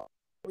 you know,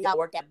 we all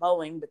worked at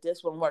Boeing, but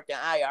this one worked in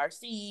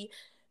IRC.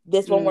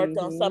 This one worked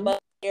on some Mm-hmm. other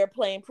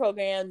airplane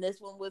program. This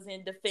one was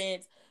in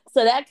defense.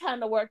 So that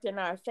kind of worked in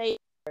our favor.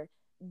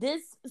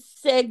 This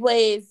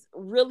segues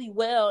really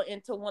well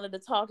into one of the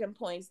talking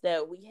points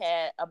that we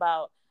had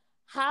about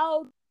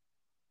how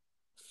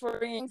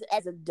friends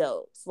as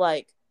adults,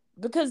 like,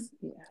 because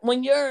Yeah.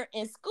 when you're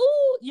in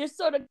school, you're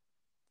sort of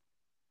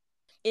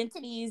into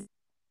these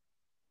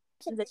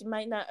that you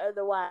might not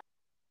otherwise,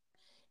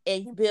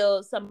 and you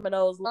build some of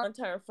those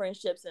long-term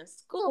friendships in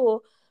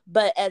school.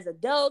 But as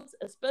adults,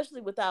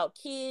 especially without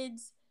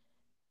kids,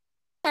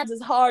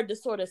 it's hard to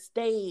sort of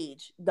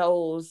stage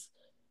those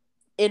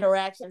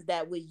interactions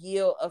that would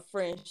yield a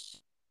friendship.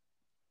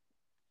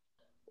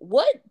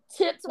 What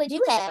tips would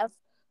you have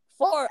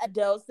for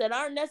adults that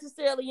aren't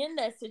necessarily in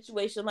that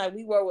situation like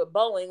we were with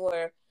Boeing,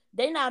 where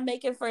they're not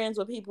making friends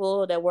with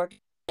people that work in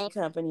the same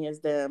company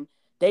as them?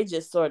 They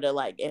just sort of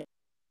like,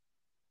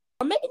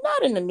 or maybe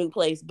not in a new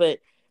place, but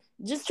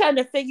just trying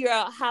to figure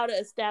out how to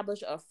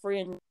establish a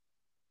friend.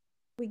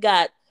 We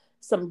got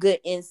some good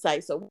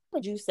insight. So, what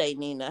would you say,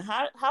 Nina?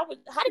 How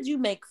did you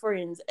make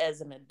friends as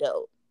an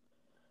adult?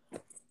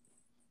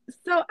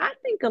 So I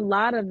think a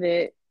lot of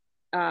it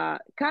kind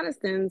of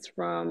stems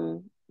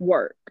from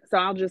work. So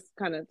I'll just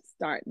kind of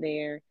start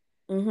there.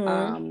 Mm-hmm.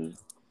 Um,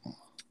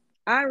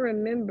 I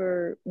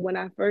remember when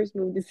I first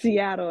moved to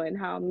Seattle and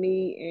how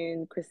me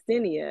and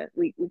Christinia,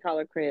 we call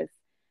her Chris,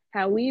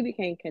 how we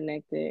became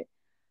connected.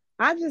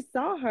 I just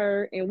saw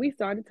her and we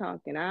started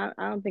talking. I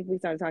don't think we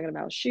started talking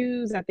about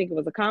shoes. I think it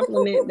was a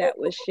compliment that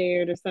was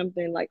shared or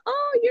something like,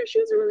 oh, your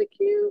shoes are really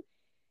cute.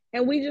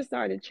 And we just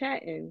started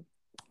chatting.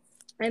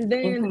 And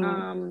then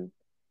Mm-hmm.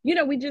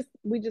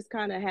 we just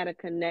kind of had a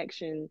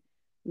connection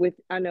with,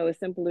 I know, as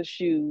simple as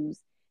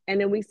shoes.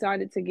 And then we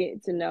started to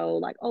get to know,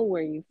 like, oh,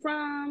 where are you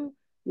from,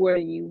 where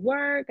do you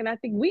work? And I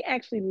think we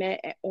actually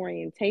met at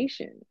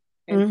orientation.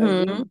 And so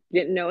we Mm-hmm.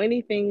 didn't know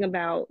anything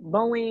about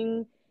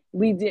Boeing.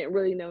 We didn't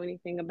really know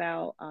anything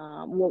about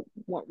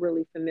weren't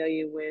really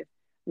familiar with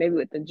maybe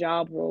what the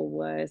job role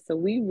was. So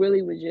we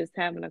really were just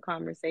having a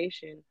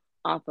conversation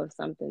off of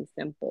something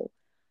simple.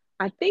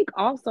 I think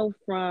also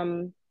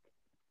from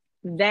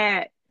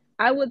that,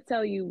 I would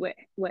tell you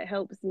what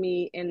helps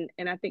me, and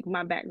I think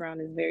my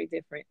background is very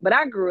different, but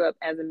I grew up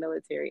as a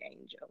military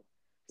angel.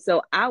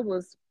 So I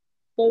was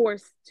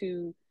forced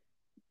to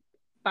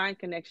find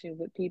connection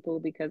with people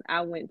because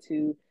I went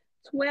to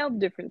 12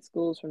 different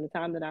schools from the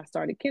time that I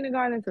started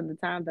kindergarten to the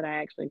time that I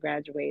actually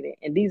graduated,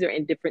 and these are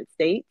in different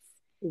states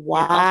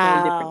and also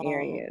in different Wow.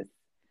 areas.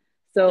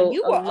 So So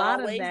you a were lot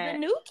of always the that,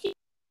 new kid.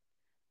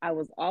 I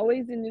was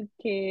always a new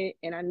kid,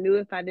 and I knew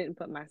if I didn't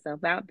put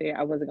myself out there,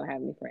 I wasn't gonna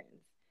have any friends.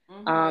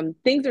 Mm-hmm.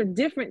 Things are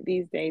different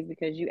these days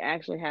because you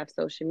actually have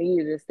social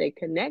media to stay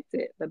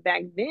connected. But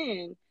back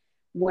then,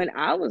 when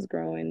I was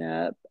growing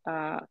up,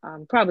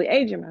 I'm probably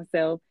aging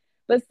myself,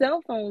 but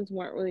cell phones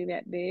weren't really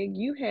that big.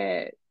 You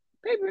had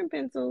paper and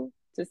pencil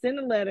to send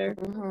a letter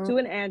Mm-hmm. to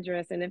an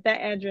address, and if that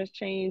address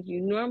changed,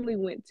 you normally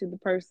went to the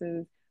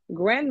person's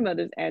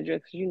grandmother's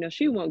address because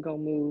she won't go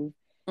move,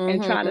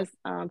 and try Mm-hmm.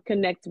 to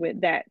connect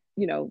with that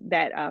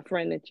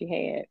friend that you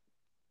had.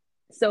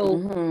 So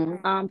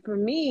Mm-hmm. for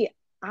me,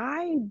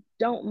 I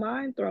don't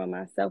mind throwing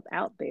myself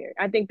out there.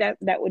 I think that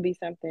would be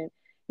something,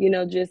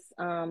 just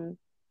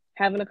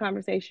having a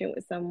conversation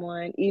with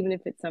someone, even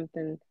if it's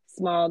something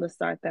small to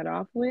start that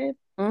off with,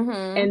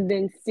 Mm-hmm. and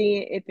then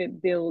seeing if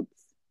it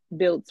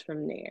builds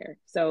from there.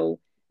 So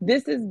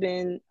this has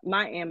been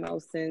my ammo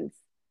since,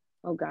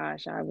 oh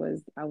gosh, I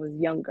was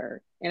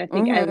younger. And I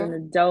think as Mm-hmm. an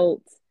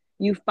adult,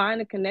 you find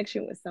a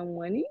connection with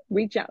someone, you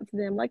reach out to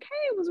them like,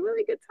 hey, it was a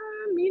really good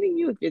time meeting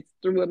you. If it's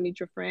through a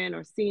mutual friend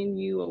or seeing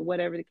you or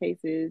whatever the case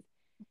is,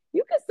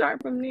 you can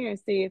start from there and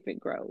see if it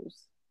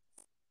grows.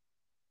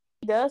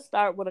 It does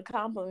start with a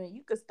compliment.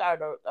 You could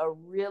start a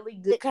really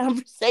good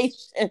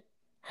conversation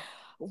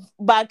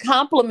by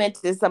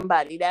complimenting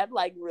somebody. That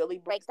like really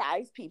breaks the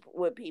ice people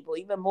with people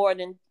even more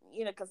than,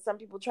 because some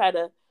people try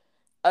to.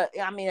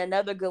 I mean,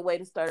 another good way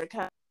to start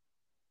a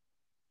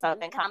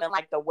something comment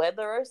like the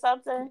weather or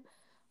something.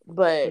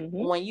 But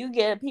Mm-hmm. when you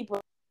get people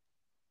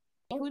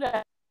who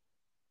does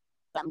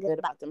something good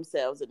about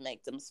themselves, it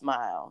makes them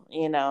smile.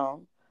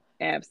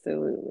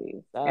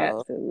 Absolutely. So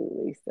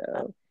Absolutely. I,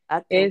 So I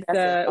think it's that's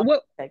a helpful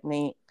what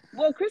technique.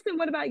 well, Kristen,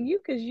 what about you?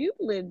 Because you've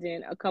lived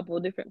in a couple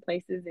of different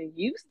places and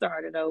you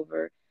started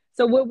over.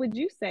 So, what would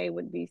you say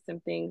would be some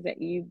things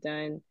that you've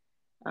done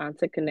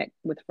to connect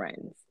with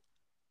friends?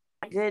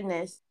 My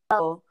goodness.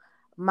 So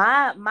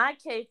my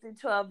K through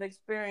 12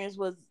 experience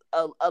was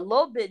a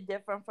little bit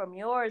different from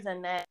yours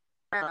in that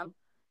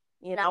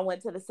I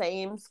went to the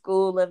same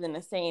school, lived in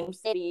the same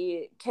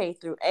city, K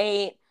through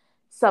 8.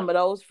 Some of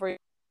those friends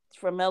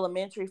from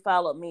elementary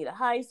followed me to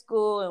high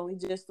school, and we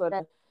just sort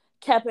of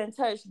kept in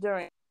touch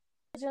during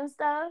college and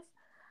stuff.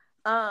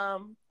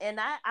 And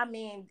I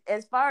mean,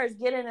 as far as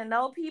getting to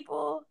know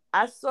people,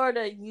 I sort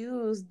of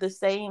use the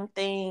same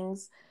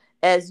things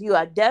as you.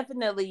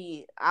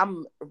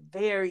 I'm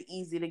very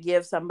easy to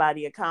give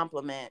somebody a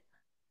compliment.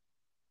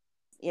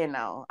 I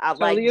like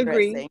Totally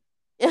agree.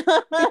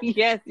 dressing.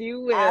 Yes,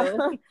 you I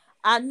will.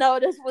 I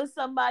notice when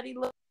somebody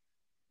looks,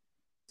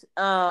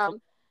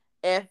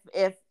 if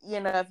if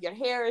your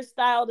hair is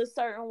styled a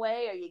certain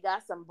way or you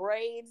got some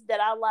braids that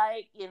I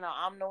like,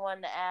 I'm the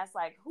one to ask,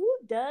 like, who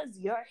does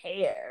your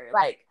hair?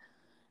 Like,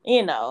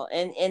 and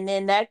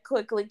then that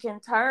quickly can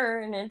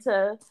turn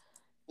into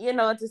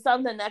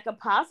something that could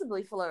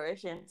possibly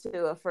flourish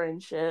into a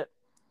friendship.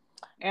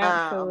 Um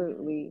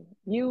Absolutely.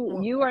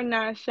 You are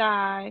not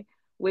shy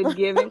with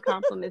giving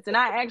compliments. And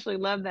I actually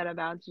love that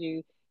about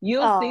you.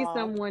 You'll see oh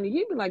someone and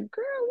you be like,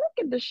 girl,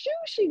 look at the shoes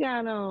she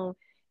got on.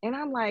 And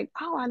I'm like,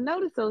 oh, I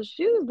noticed those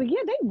shoes, but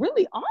yeah, they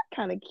really are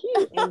kind of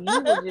cute. And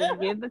you will just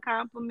give the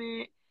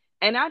compliment.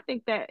 And I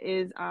think that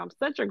is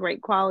such a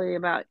great quality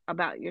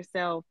about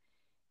yourself.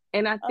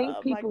 And I think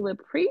oh my people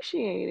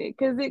appreciate it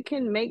because it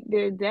can make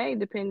their day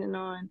depending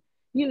on,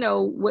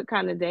 what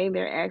kind of day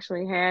they're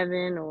actually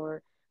having,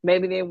 or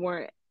maybe they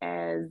weren't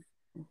as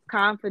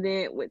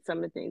confident with some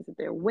of the things that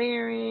they're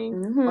wearing,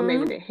 or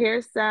maybe hmm their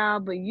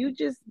hairstyle, but you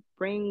just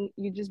bring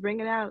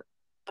it out.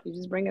 You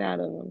just bring it out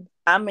of them.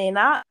 I mean,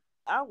 I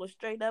was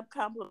straight up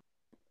compliment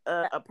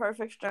a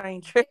perfect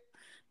stranger.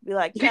 Be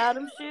like, child,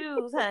 them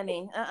shoes,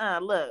 honey.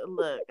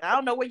 Look. I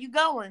don't know where you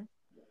going,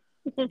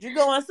 but you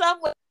going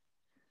somewhere.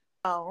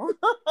 Oh.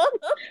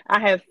 I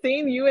have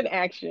seen you in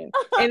action,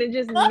 and it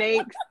just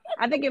makes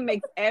I think it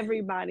makes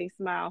everybody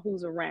smile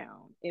who's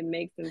around. It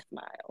makes them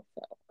smile.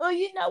 So Well,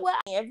 you know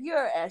what? If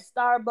you're at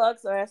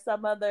Starbucks or at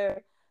some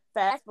other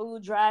fast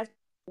food drive,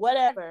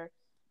 whatever,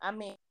 I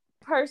mean,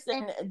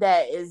 person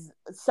that is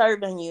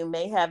serving you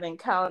may have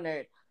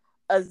encountered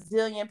a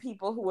zillion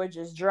people who are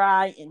just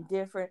dry and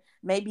different,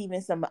 maybe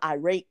even some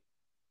irate,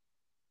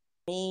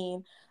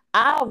 mean.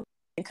 I've been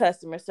in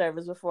customer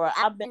service before.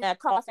 I've been that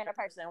call center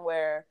person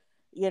where,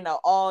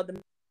 all the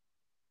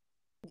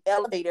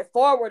elevator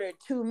forwarded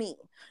to me.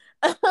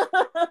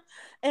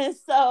 And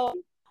so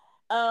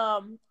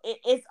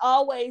it's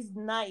always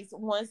nice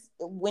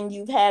when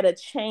you've had a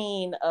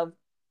chain of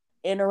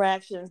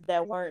interactions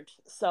that weren't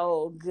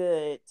so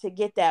good to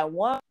get that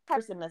one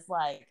person that's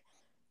like,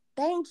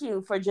 thank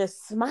you for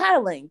just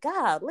smiling,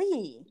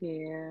 golly.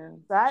 yeah,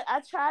 So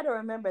I try to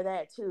remember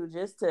that too,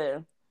 just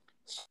to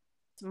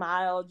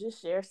smile,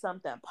 just share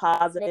something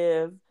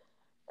positive,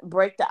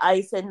 break the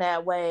ice in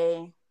that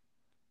way.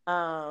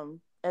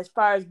 As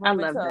far as I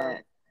moving love to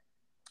that.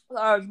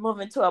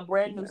 a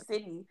brand new Yeah.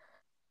 city,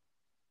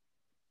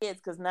 kids,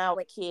 because now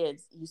with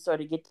kids you sort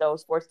of get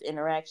those forced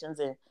interactions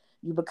and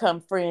you become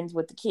friends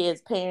with the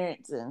kids'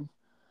 parents, and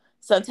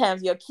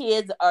sometimes your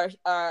kids are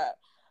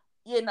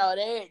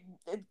they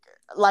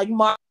like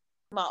Mark,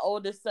 my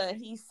oldest son.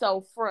 He's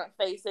so front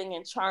facing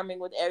and charming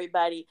with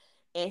everybody,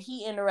 and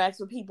he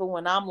interacts with people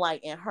when I'm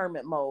like in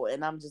hermit mode,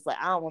 and I'm just like,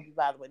 I don't want to be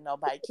bothered with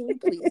nobody. Can you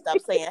please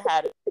stop saying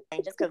hi to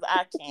strangers because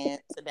I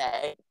can't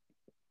today.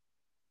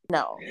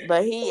 No,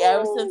 but he,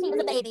 ever since he was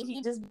a baby,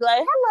 he just be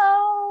like,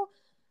 hello.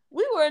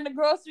 We were in the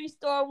grocery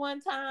store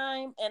one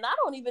time, and I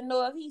don't even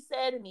know if he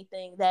said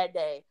anything that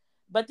day.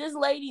 But this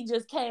lady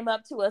just came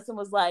up to us and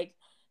was like,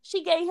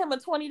 she gave him a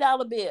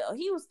 $20 bill.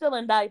 He was still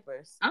in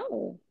diapers.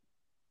 Oh,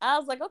 I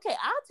was like, okay,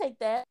 I'll take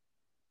that.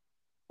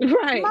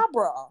 right. My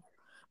bra.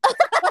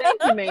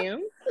 Thank you,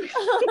 ma'am.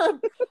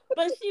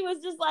 But she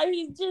was just like,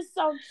 he's just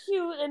so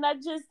cute. And I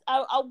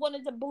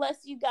wanted to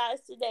bless you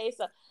guys today.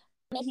 So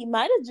he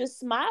might have just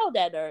smiled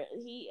at her.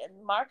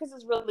 Marcus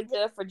is really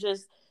good for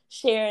just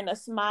sharing a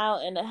smile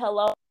and a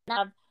hello.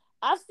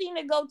 I've seen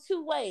it go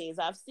two ways.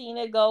 I've seen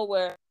it go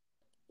where,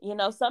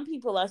 some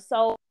people are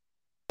so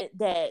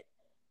that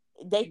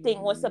they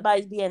think when Mhm.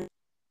 somebody's being,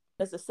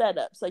 it's a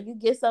setup. So you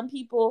get some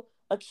people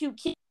a cute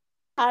kid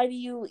hi to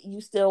you,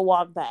 you still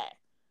walk back.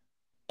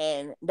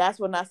 And that's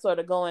when I sort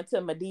of go into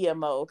Medea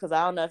mode, because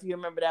I don't know if you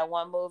remember that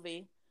one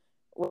movie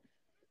where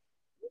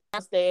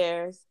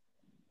downstairs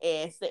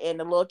and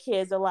the little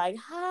kids are like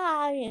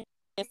hi and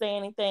they say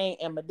anything,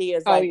 and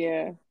Medea's Oh like,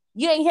 yeah,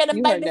 you ain't hear the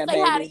you heard baby that, say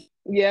hi to baby.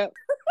 you. Yep,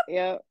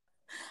 yep.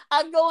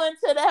 I go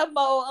into that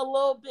mode a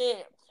little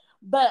bit,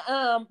 but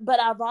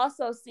I've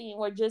also seen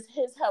where just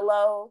his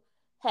hello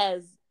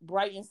has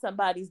brightened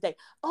somebody's day.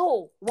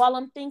 Oh, while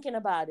I'm thinking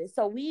about it,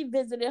 so we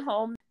visited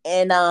home,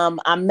 and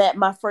I met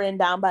my friend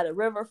down by the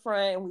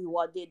riverfront, and we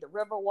did the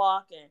river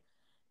walk and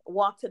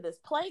walked to this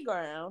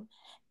playground,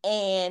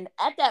 and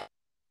at that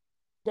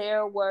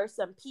there were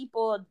some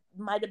people,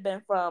 might have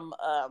been from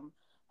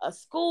a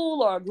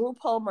school or a group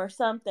home or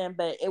something,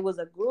 but it was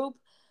a group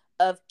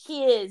of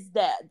kids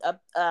that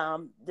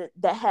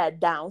had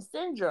Down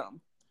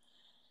syndrome.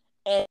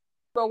 And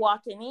we were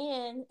walking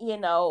in,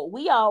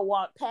 we all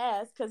walked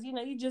past because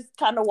you just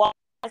kind of walk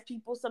past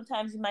people.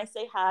 Sometimes you might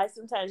say hi,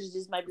 sometimes you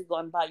just might be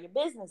going about your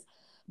business.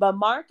 But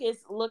Marcus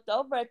looked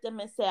over at them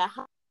and said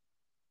hi.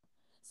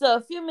 So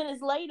a few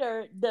minutes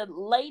later, the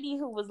lady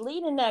who was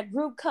leading that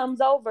group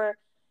comes over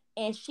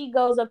and she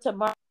goes up to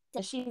Marcus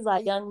And she's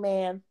like, young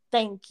man,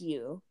 thank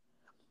you.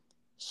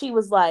 She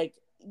was like,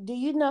 do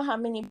you know how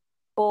many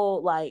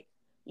people, like,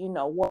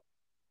 want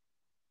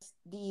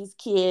these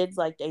kids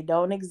like they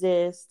don't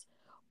exist,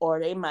 or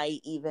they might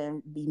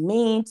even be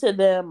mean to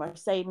them or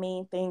say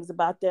mean things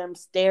about them,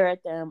 stare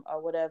at them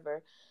or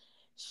whatever.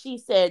 She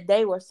said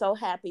they were so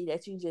happy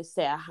that you just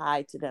said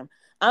hi to them.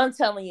 I'm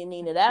telling you,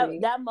 Nina, See,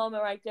 that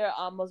moment right there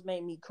almost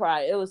made me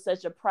cry. It was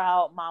such a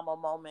proud mama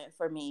moment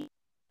for me,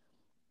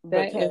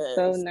 that is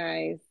so because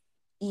nice.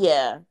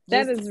 yeah,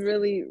 That just is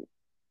really,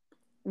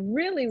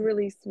 really,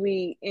 really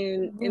sweet,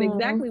 and mhm,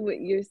 exactly what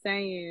you're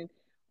saying.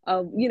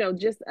 Of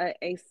just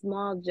a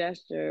small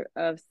gesture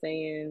of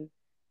saying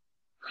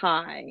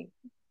hi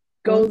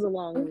goes a mhm.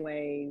 long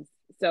ways.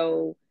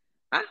 So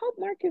I hope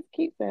Marcus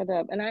keeps that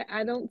up, and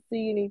I don't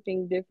see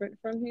anything different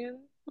from him.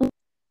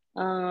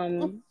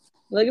 Um,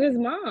 Look at his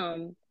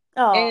mom,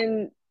 Oh,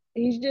 and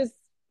he's just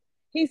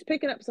he's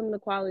picking up some of the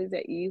qualities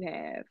that you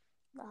have.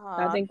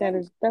 I oh, think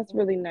thank that's you.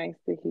 really nice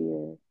to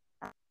hear.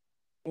 I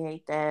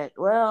hate that.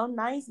 Well,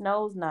 nice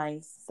knows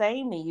nice.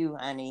 Same to you,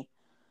 honey.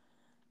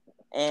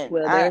 And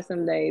Well, there are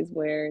some days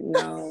where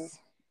no,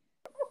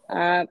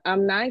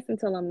 I'm nice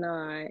until I'm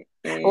not,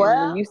 and when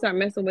well, you start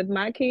messing with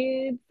my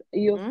kids,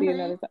 you'll see mhm,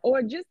 another side.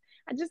 Or just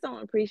I just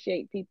don't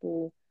appreciate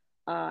people,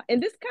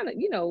 and this kind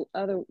of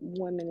other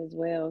women as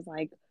well. It's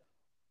like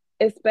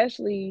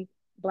especially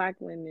Black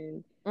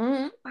women.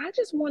 mhm. I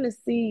just want to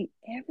see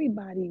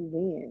everybody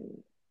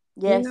win.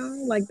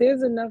 Like Yes.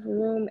 there's enough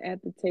room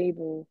at the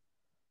table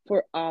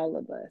for all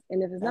of us.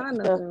 And if it's not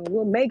enough Uh, room,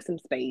 we'll make some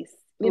space.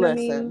 You know what I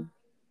mean? listen.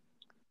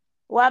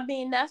 Well, I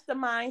mean, that's the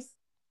mindset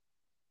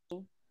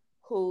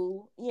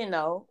who,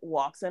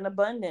 walks in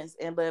abundance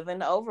and live in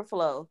the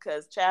overflow.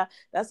 Because, child,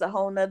 that's a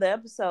whole nother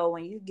episode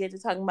when you get to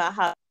talking about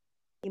how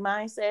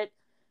mindset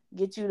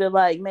get you to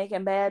like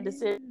making bad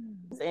decisions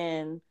Yeah.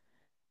 and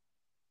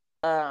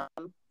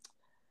um,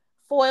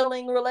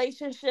 foiling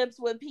relationships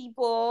with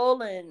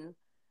people, and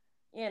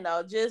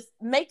just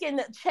making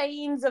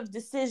chains of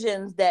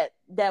decisions that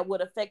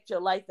would affect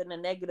your life in a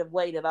negative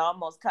way, that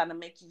almost kind of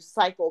make you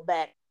cycle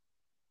back,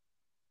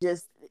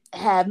 just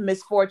have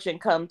misfortune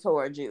come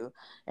towards you.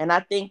 And I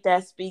think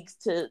that speaks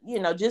to,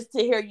 just to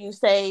hear you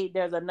say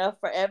there's enough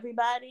for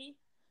everybody.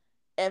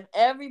 If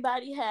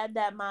everybody had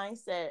that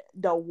mindset,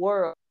 the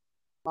world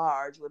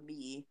large would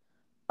be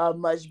a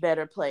much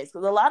better place.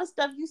 Because a lot of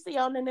stuff you see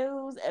on the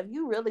news, if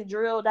you really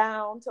drill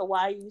down to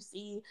why you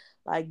see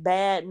like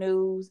bad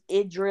news,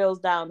 it drills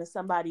down to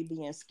somebody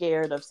being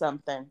scared of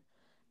something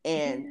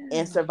and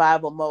in Yeah.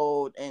 survival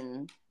mode,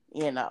 and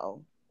you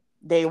know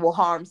they will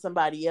harm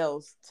somebody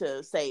else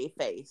to save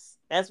face.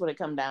 That's what it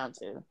come down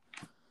to.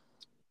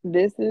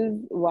 This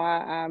is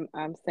why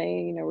I'm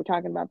saying, we're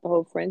talking about the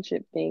whole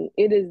friendship thing.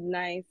 It is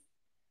nice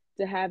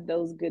to have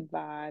those good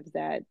vibes,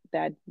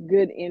 that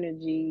good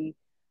energy,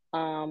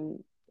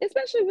 um,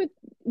 especially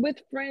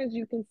with friends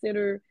you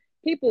consider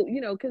people,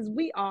 because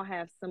we all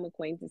have some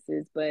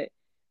acquaintances, but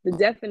the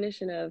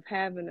definition of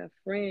having a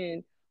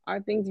friend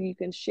are things you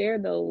can share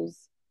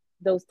those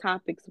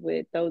topics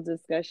with, those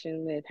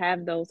discussions with,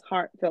 have those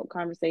heartfelt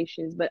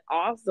conversations, but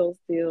also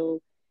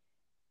still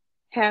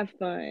have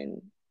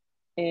fun.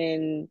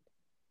 And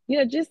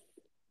just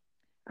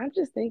I'm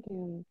just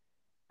thinking,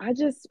 I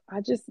just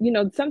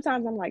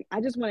sometimes I'm like,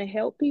 I just want to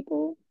help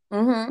people,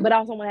 Mm-hmm. but I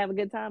also want to have a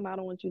good time. I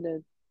don't want you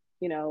to,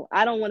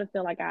 I don't want to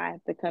feel like I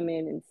have to come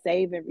in and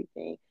save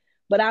everything.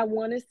 But I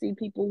want to see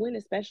people win,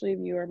 especially if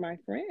you are my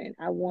friend.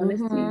 I want to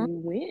see Mm-hmm.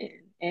 you win.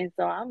 And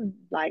so I'm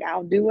like,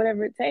 I'll do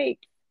whatever it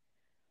takes.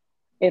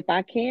 If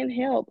I can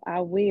help,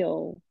 I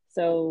will.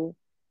 So,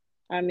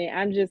 I mean,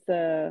 I'm just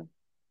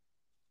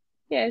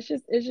yeah, it's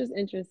just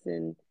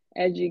interesting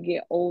as you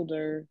get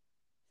older,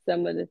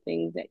 some of the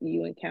things that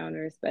you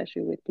encounter,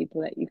 especially with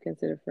people that you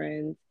consider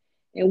friends.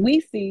 And we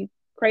see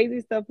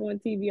crazy stuff on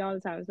TV all the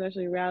time,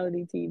 especially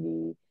reality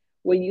TV,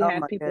 where you Oh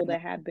have my people goodness.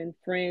 that have been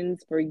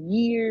friends for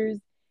years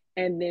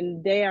and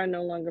then they are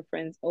no longer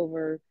friends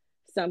over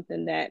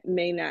something that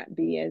may not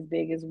be as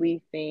big as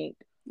we think.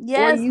 Or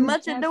Yes, you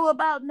much have, ado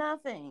about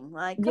nothing.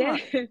 Like, come yeah,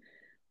 on.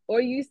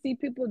 or you see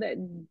people that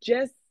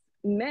just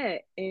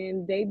met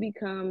and they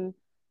become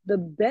the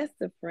best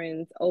of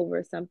friends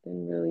over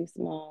something really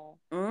small.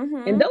 And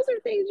Mm-hmm. those are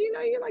things,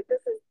 you're like,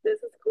 this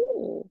is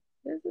cool.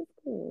 This is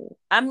cool.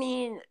 I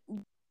mean,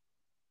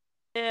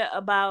 yeah,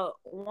 about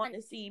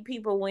wanting to see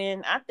people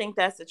win, I think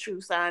that's a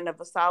true sign of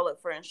a solid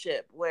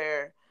friendship,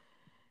 where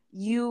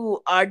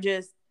you are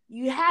just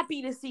you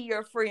happy to see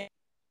your friend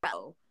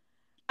grow.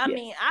 I Yes.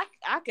 mean,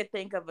 I could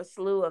think of a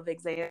slew of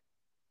examples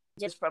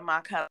just from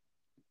my company.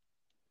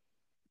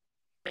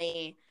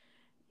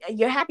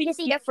 You're happy to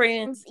see your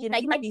friends. You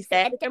might be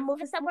sad that they're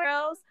moving somewhere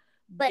else,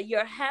 but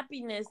your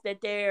happiness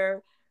that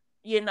they're,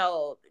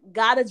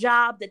 got a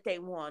job that they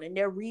want and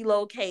they're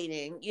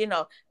relocating,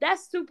 that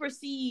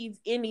supersedes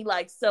any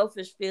like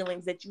selfish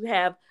feelings that you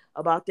have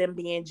about them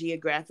being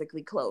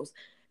geographically close.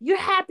 You're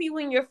happy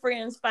when your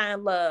friends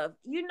find love.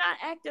 You're not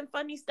acting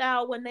funny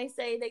style when they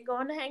say they're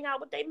going to hang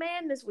out with their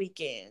man this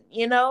weekend.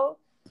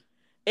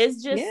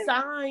 It's just Yeah.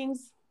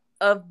 signs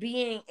of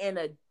being an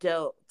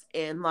adult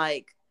and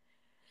like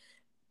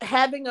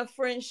having a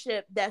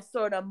friendship that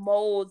sort of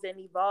molds and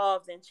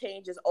evolves and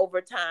changes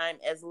over time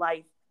as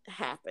life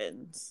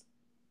happens.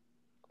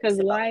 Because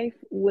So, life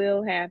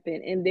will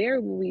happen, and there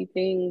will be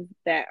things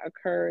that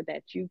occur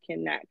that you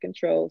cannot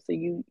control. So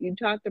you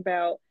talked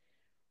about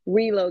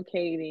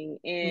relocating,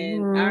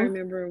 and I hmm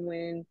remember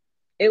when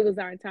it was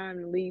our time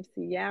to leave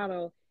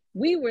Seattle,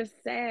 we were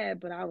sad,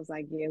 but I was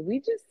like, yeah,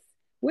 we're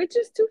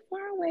just too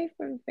far away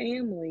from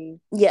family.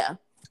 yeah,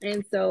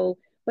 And so,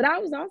 but I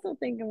was also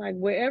thinking like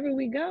wherever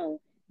we go,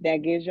 that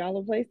gives y'all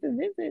a place to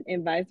visit,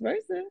 and vice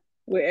versa.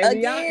 Wherever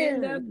y'all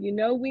end up,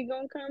 again, we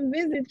gonna come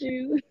visit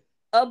you.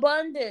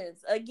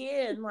 abundance.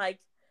 Again, like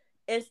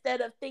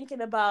instead of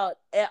thinking about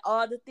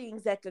all the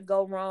things that could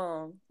go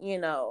wrong,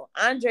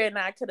 Andre and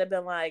I could have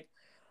been like,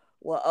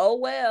 well, oh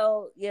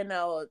well,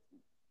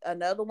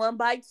 another one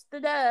bites the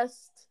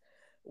dust.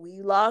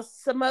 We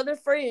lost some other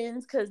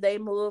friends because they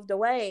moved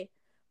away.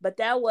 But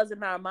that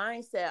wasn't our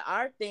mindset.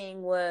 Our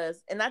thing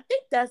was, and I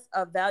think that's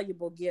a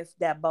valuable gift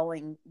that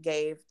Boeing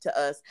gave to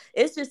us.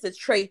 It's just a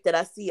trait that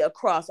I see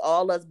across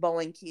all us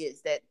Boeing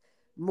kids that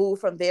move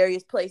from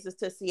various places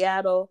to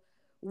Seattle.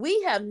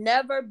 We have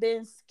never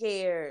been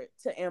scared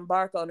to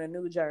embark on a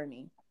new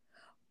journey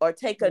or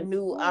take a That's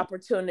new right.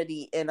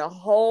 opportunity in a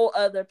whole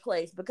other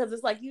place, because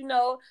it's like,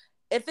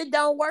 if it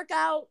don't work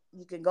out,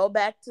 you can go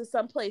back to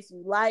some place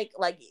you like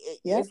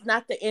Yep. it's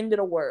not the end of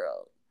the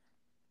world.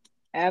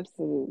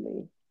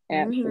 Absolutely. Mm-hmm.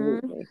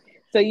 Absolutely.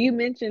 So you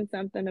mentioned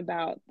something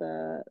about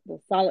the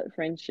solid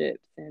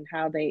friendships and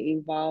how they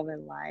evolve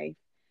in life.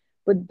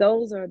 But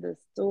those are the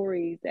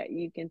stories that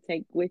you can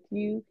take with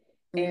you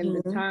and the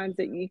Mm-hmm. times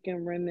that you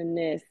can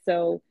reminisce.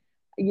 So,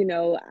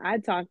 I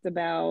talked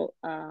about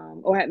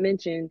or had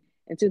mentioned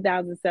in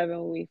 2007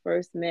 when we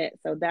first met.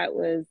 So that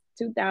was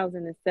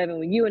 2007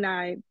 when you and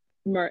I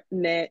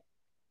met,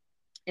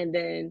 and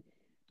then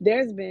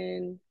there's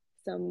been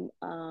some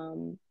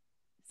um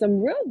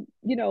some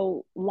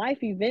real,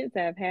 life events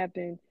that have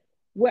happened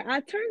where I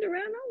turned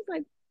around and I was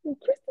like, well,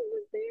 Kristin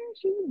was there.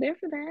 She was there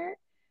for that.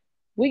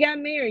 We got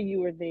married,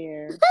 you were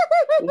there.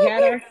 We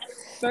had our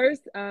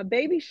first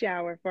baby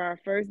shower for our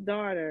first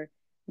daughter.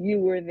 You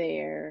were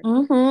there.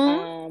 Mm-hmm.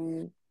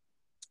 Um,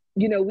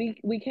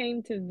 we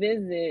came to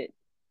visit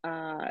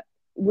uh,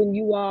 when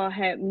you all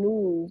had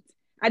moved.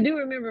 I do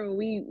remember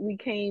when we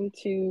came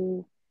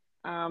to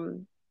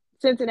um,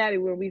 Cincinnati,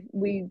 where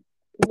we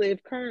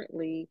live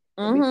currently.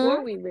 But before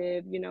Mm-hmm. we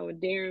lived, where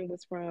Darren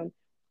was from,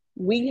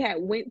 we had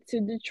went to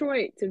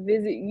Detroit to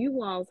visit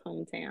you all's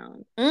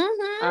hometown.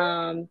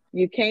 Mm-hmm.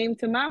 You came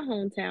to my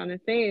hometown in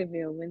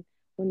Fayetteville when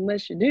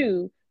much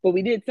ado, but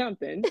we did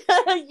something.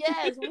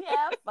 Yes, we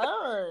have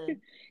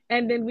fun.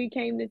 And then we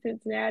came to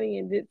Cincinnati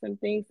and did some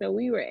things. So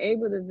we were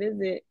able to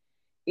visit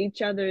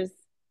each other's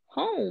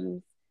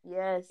homes.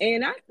 Yes.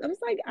 And I was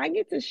like, I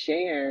get to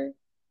share,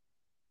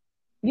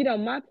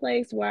 my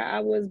place where I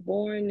was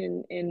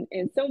born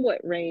and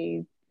somewhat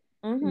raised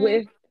Mm-hmm.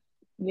 with,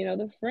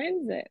 the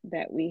friends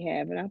that we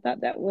have. And I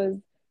thought that was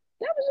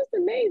just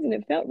amazing.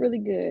 It felt really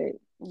good.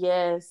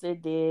 Yes,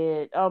 it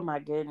did. Oh my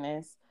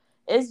goodness.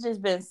 It's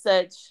just been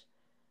such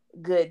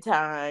good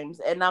times,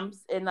 and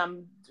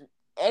I'm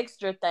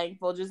extra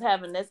thankful just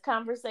having this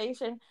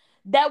conversation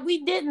that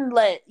we didn't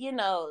let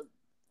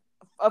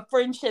a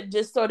friendship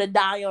just sort of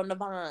die on the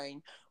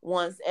vine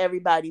once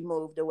everybody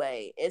moved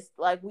away. It's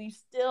like we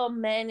still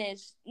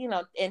managed,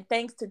 and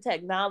thanks to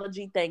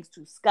technology, thanks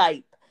to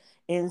Skype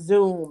and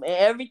Zoom and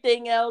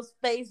everything else,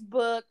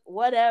 Facebook,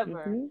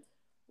 whatever, Hmm.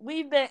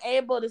 we've been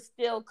able to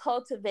still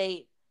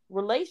cultivate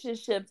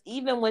relationships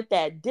even with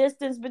that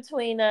distance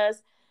between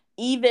us,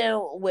 even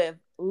with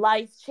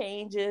life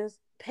changes,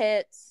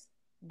 pets,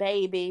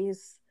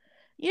 babies,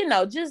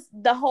 just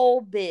the whole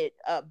bit,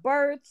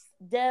 births,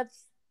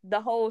 deaths, the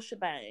whole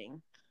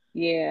shebang.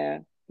 Yeah,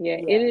 yeah,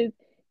 it Yeah. is.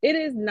 It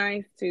is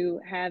nice to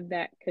have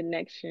that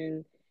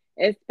connection,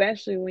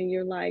 especially when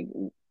you're like,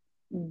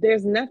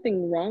 there's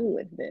nothing wrong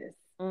with this.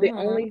 The Mm-hmm.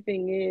 only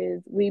thing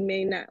is, we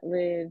may not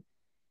live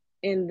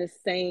in the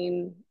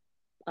same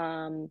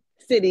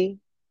city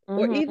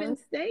or Mm-hmm. even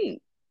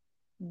state,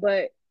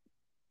 but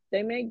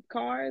they make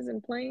cars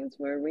and planes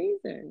for a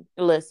reason.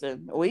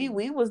 Listen, we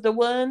was the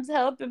ones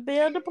helping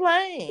build the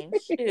plane.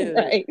 Shoot.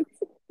 Right.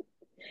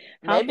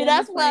 Hop Maybe on the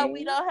that's why we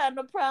plane. don't have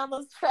no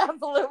problems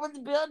traveling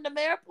with building them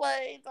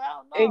airplanes. I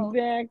don't know.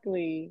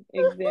 Exactly.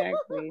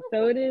 Exactly.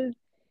 So it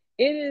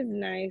is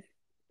nice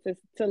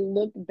to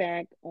look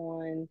back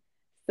on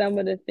some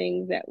of the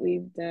things that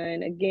we've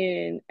done.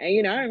 Again,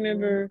 and, I Mhm.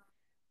 remember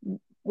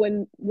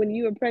when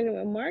you were pregnant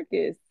with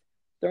Marcus,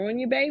 throwing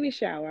your baby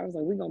shower. I was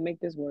like, we're gonna make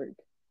this work.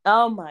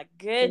 Oh my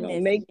We're gonna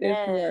goodness, make this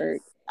yes.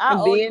 work. I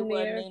And owe you being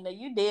one, there, Nina.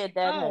 You did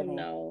that, oh honey.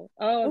 no.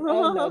 Oh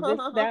no.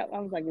 This that I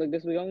was like, look,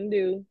 this we're gonna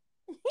do.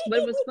 But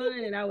it was fun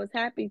and I was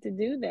happy to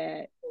do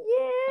that.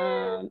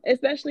 Yeah.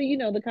 Especially,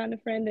 the kind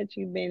of friend that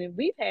you've been. And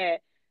we've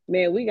had,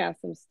 man, we got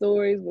some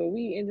stories where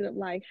we ended up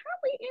like, how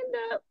we end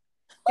up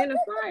in a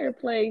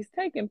fireplace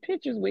taking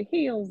pictures with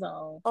heels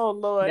on. Oh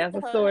Lord, That's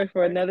a honey, have story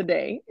for mercy. another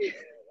day.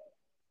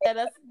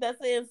 Yeah, that's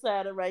the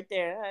insider right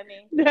there,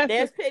 honey.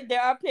 That's a,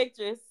 There are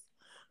pictures.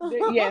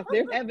 yes,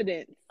 there's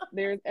evidence.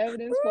 There's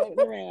evidence floating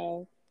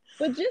around.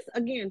 But just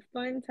again,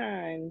 fun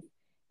times,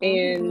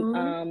 and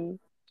Mhm.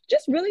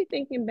 just really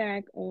thinking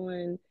back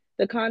on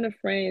the kind of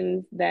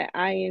friends that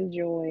I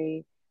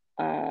enjoy.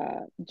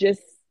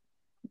 Just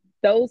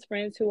those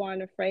friends who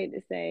aren't afraid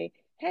to say,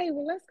 "Hey,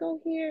 well, let's go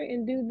here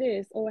and do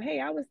this," or "Hey,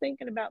 I was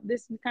thinking about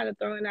this," and kind of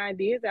throwing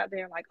ideas out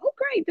there. Like, "Oh,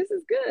 great, this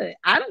is good.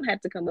 I don't have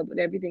to come up with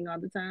everything all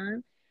the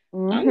time.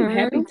 I'm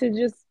happy Mhm. to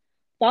just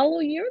follow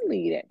your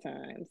lead at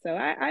times." So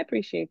I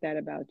appreciate that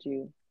about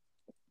you.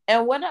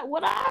 And what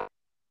I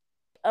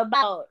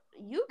about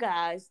you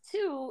guys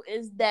too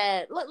is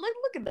that look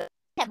at the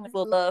having this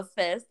little love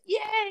fest,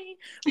 yay!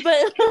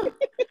 But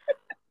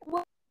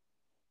what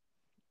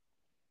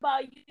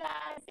about you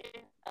guys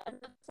and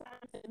another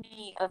time to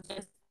me of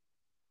just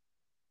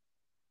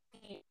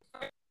the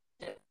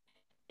friendship.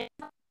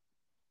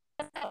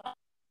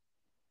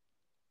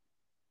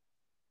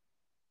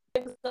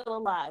 It's still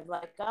alive.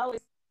 Like I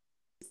always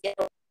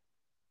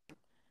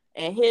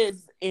and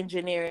his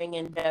engineering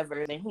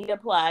endeavors, and he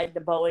applied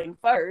to Boeing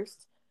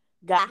first,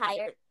 got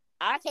hired.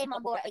 I came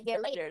on board a year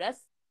later.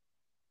 That's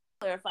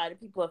clarified to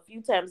people a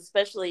few times,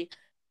 especially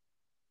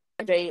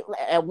Andre.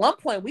 At one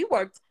point, we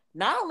worked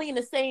not only in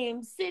the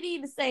same city,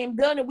 the same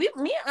building. Me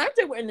and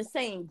Andre were in the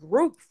same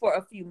group for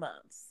a few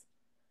months.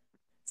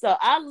 So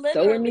I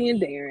So were me and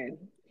literally, Darren.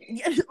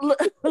 And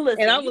I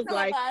listen, you was know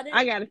like, about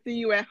I it. got to see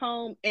you at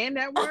home and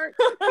at work.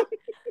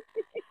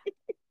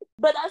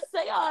 But I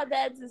say all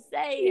that to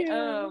say,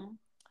 Yeah.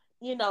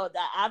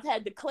 that I've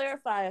had to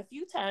clarify a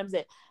few times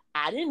that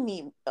I didn't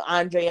meet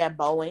Andre at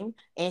Boeing,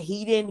 and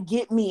he didn't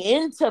get me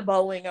into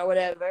Boeing or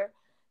whatever.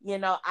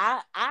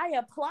 I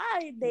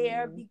applied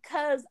there Mm.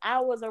 because I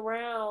was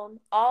around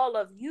all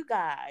of you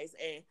guys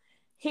and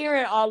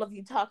hearing all of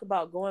you talk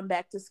about going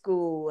back to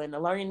school and the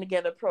learning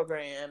together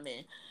program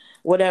and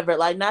whatever.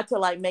 Like, not to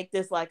like make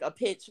this like a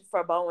pitch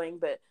for Boeing,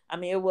 but I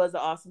mean it was an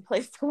awesome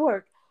place to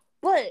work.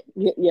 But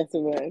Yes,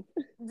 it was.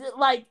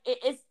 like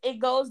it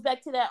goes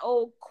back to that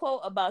old quote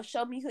about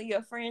show me who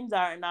your friends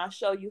are and I'll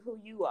show you who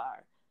you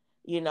are.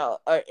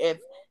 Or if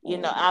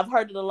Oh. I've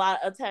heard it a lot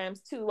of times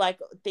too, like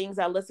things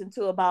I listen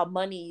to about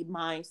money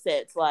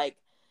mindsets, like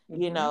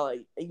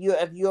Mm-hmm.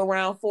 if you're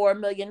around four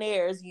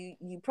millionaires, you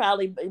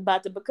probably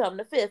about to become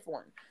the fifth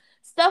one.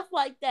 Stuff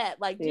like that,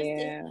 like just to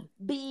Yeah.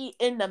 be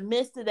in the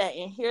midst of that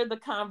and hear the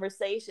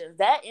conversations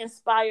that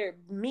inspired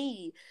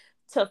me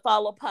to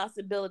follow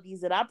possibilities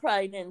that I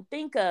probably didn't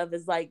think of.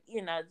 Is like,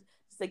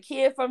 it's a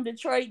kid from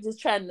Detroit just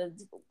trying to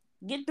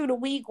get through the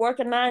week, work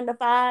a 9 to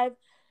 5.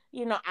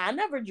 I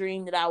never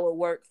dreamed that I would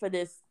work for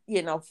this,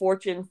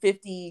 Fortune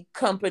 50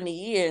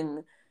 company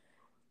and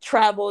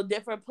travel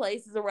different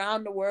places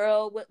around the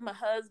world with my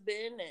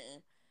husband.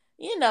 And,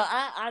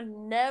 I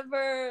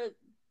never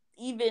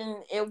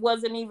even, it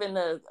wasn't even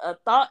a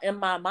thought in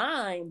my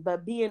mind,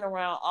 but being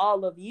around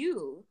all of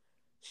you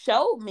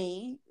showed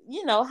me,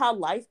 how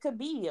life could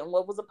be and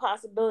what was a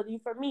possibility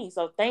for me.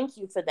 So thank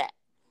you for that.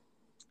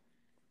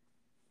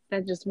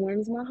 That just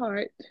warms my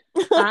heart.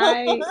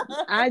 I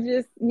I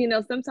just,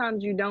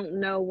 sometimes you don't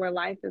know where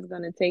life is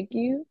going to take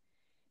you.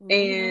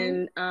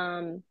 Mm-hmm.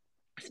 And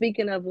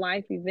speaking of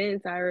life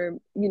events,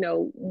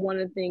 one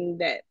of the things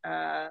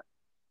that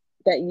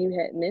you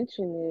had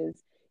mentioned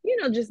is,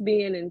 just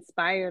being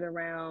inspired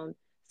around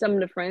some of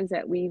the friends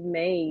that we've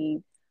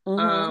made, Mm-hmm.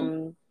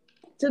 um,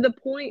 to the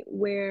point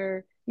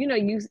where,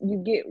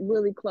 you get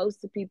really close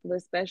to people,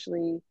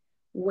 especially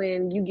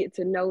when you get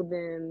to know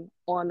them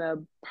on a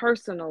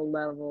personal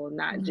level,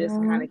 not just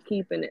kind Mm-hmm. of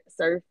keeping it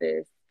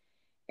surface.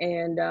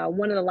 And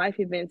one of the life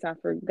events I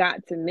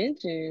forgot to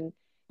mention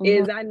Mm-hmm.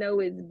 is, I know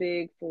it's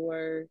big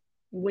for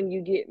when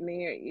you get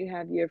married, you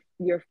have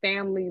your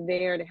family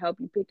there to help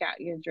you pick out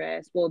your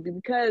dress. Well,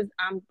 because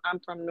I'm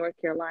from North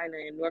Carolina,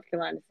 and North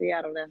Carolina,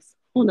 Seattle, that's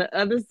on the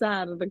other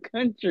side of the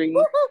country.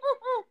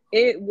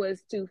 It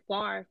was too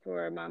far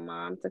for my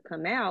mom to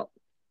come out,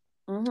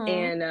 Mm-hmm.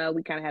 and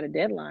we kind of had a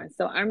deadline.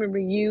 So I remember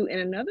you and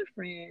another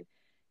friend,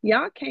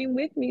 y'all came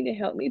with me to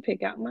help me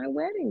pick out my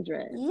wedding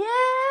dress.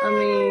 I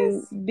mean,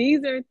 Yes.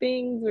 these are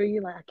things where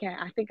you're like, okay,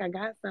 I think I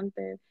got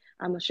something.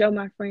 I'm gonna show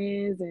my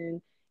friends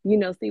and,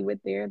 see what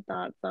their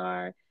thoughts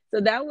are.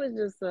 So that was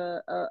just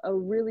a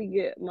really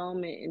good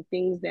moment, and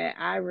things that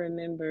I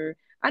remember.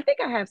 I think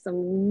I have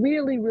some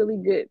really, really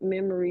good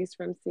memories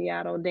from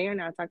Seattle. Darren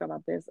and I talk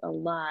about this a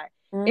lot.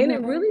 And it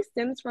Mm-hmm. really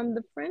stems from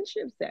the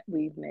friendships that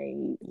we've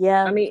made. I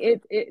Yeah. mean,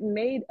 it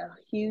made a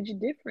huge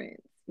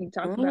difference. You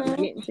talked about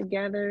Mm-hmm. getting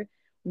together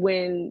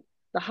when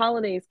the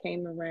holidays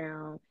came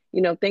around.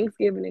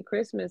 Thanksgiving and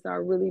Christmas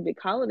are really big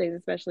holidays,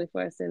 especially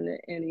for us in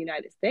the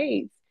United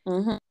States.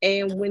 Mm-hmm.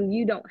 And when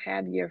you don't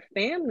have your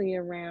family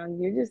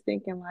around, you're just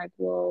thinking like,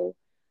 well,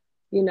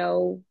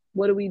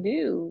 what do we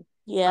do?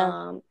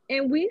 Yeah.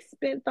 And we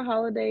spent the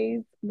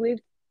holidays with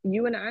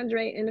you and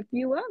Andre and a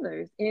few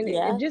others, and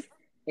Yeah.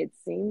 it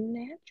seemed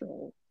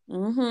natural.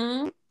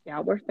 Mm-hmm.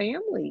 Y'all were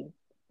family,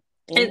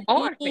 and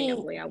our Indeed.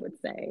 family, I would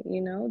say,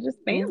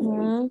 just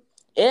family. Mm-hmm.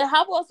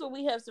 How else would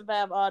we have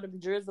survived all the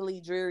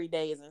drizzly, dreary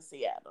days in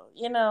Seattle?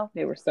 You know,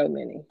 There were so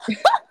many,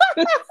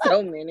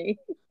 so many.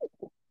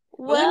 But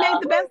we made well,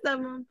 the best of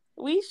them.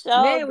 we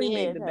sure Man, we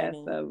made did, the best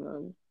honey. of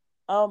them.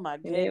 Oh my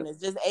And it, goodness,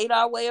 just ate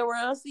our way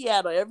around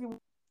Seattle every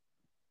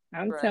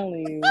I'm restaurant.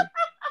 telling you,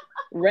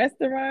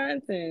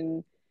 restaurants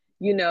and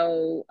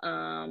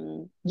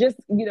just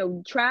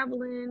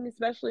traveling,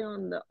 especially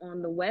on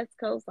the West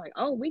Coast. Like,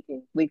 oh, we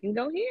can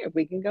go here,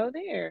 we can go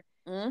there.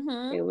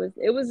 Mm-hmm.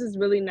 It was just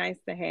really nice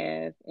to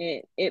have,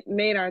 and it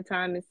made our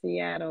time in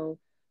Seattle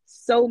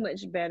so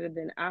much better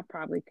than I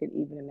probably could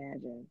even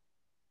imagine.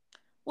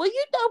 Well,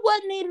 you know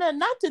what, Nina?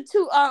 Not to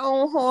toot our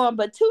own horn,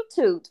 but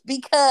toot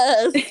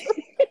because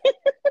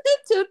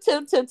toot.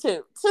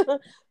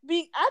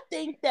 I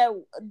think that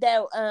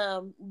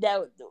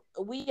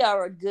we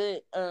are a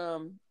good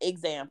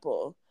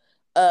example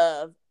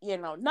of,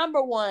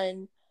 number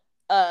one,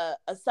 a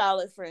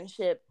solid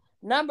friendship.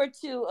 Number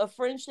two, a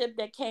friendship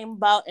that came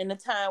about in a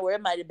time where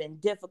it might have been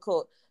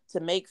difficult to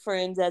make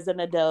friends as an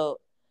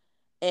adult,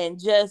 and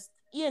just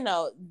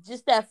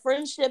that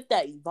friendship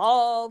that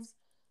evolves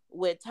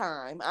with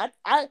time.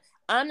 I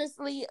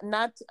honestly,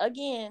 not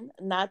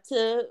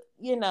to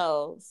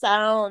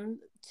sound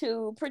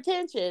too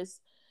pretentious,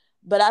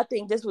 but I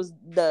think this was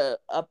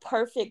a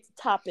perfect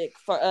topic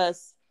for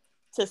us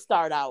to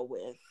start out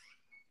with.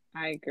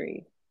 I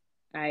agree.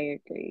 I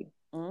agree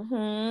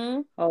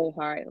Mm-hmm.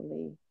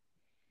 wholeheartedly.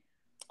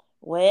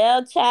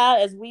 Well,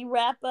 child, as we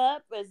wrap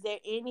up, is there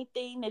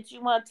anything that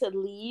you want to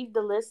leave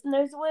the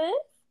listeners with?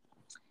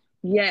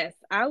 Yes,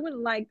 I would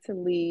like to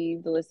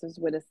leave the listeners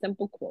with a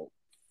simple quote.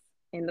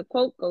 And the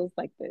quote goes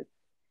like this: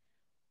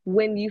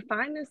 when you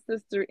find a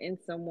sister in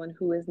someone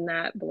who is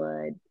not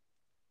blood,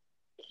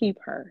 keep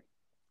her.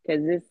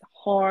 Because it's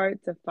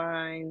hard to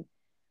find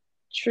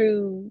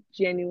true,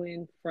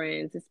 genuine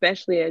friends,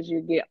 especially as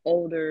you get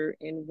older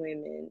in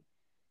women.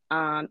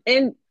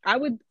 And I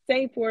would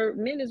say for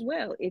men as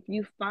well, if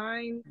you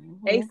find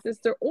a Mm-hmm.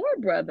 sister or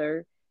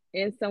brother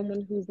in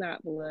someone who's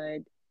not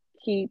blood,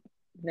 keep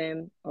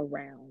them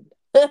around.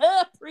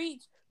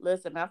 Preach.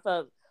 Listen, I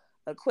felt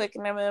a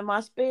quickening in my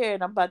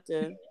spirit. I'm about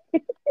to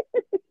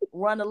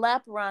run a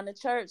lap around the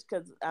church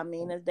because, I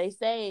mean, as they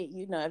say,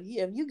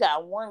 if you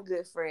got one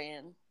good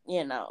friend,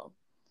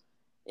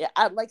 yeah,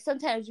 I like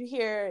sometimes you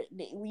hear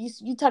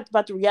you talked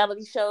about the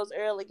reality shows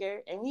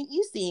earlier, and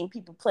you seen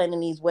people planning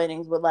these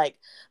weddings with like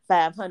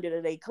 500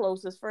 of their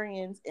closest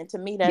friends, and to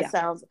me that Yeah,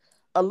 sounds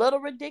a little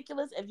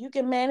ridiculous. If you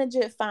can manage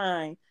it,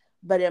 fine.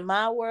 But in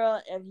my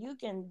world, if you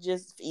can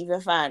just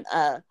even find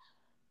a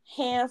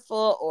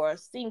handful or a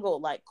single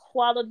like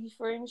quality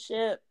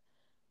friendship,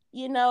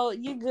 you're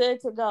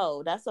good to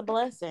go. That's a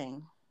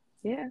blessing.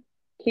 yeah,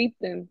 keep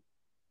them.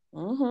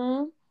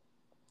 Mm-hmm.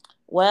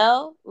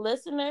 Well,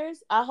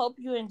 listeners, I hope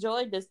you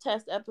enjoyed this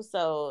test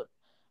episode.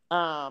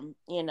 Again,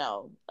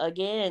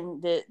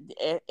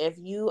 if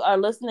you are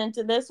listening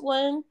to this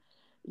one,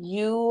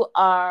 you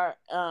are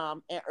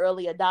an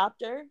early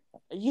adopter.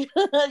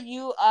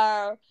 You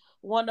are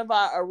one of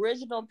our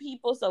original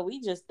people. So we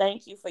just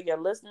thank you for your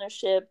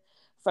listenership,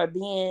 for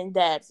being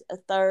that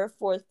third,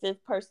 fourth,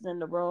 fifth person in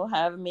the room,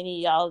 however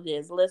many of y'all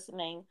is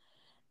listening,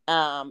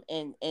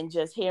 and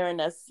just hearing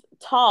us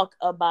talk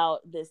about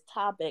this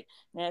topic.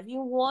 Now, if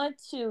you want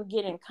to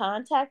get in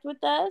contact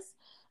with us,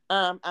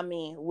 I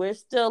mean, we're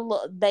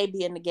still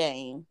baby in the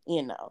game,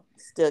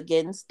 still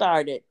getting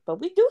started, but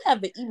we do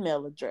have an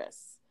email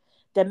address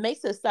that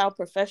makes us sound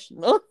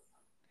professional.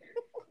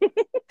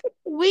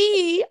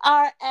 We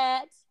are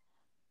at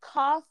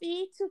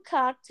coffee to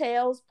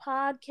cocktails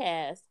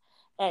podcast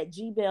at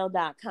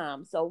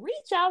gmail.com. So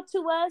reach out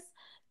to us.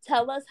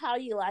 Tell us how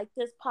you like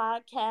this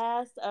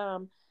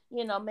podcast.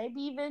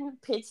 Maybe even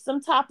pitch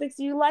some topics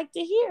you like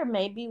to hear.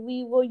 Maybe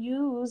we will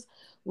use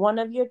one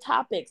of your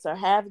topics or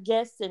have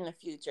guests in the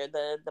future.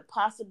 The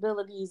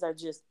possibilities are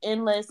just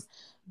endless.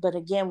 But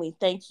again, we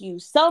thank you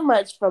so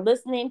much for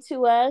listening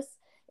to us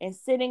and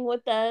sitting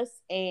with us.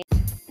 And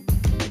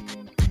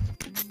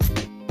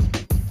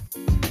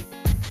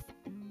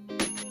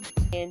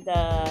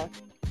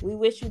we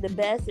wish you the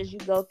best as you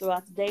go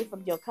throughout the day,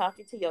 from your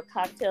coffee to your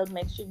cocktails.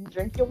 Make sure you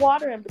drink your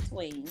water in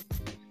between.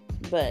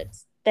 But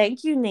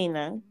thank you,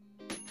 Nina.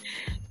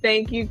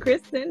 Thank you,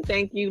 Kristin.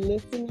 Thank you,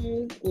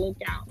 listeners. Look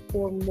out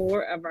for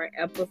more of our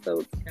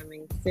episodes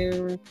coming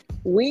soon.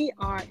 We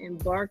are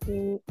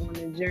embarking on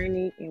a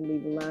journey, and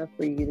we'd love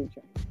for you to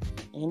join.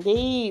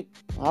 Indeed.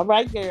 All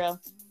right, girl.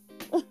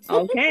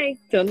 Okay,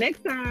 till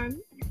next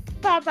time.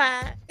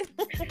 Bye-bye.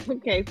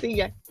 Okay, see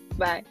ya.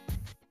 Bye.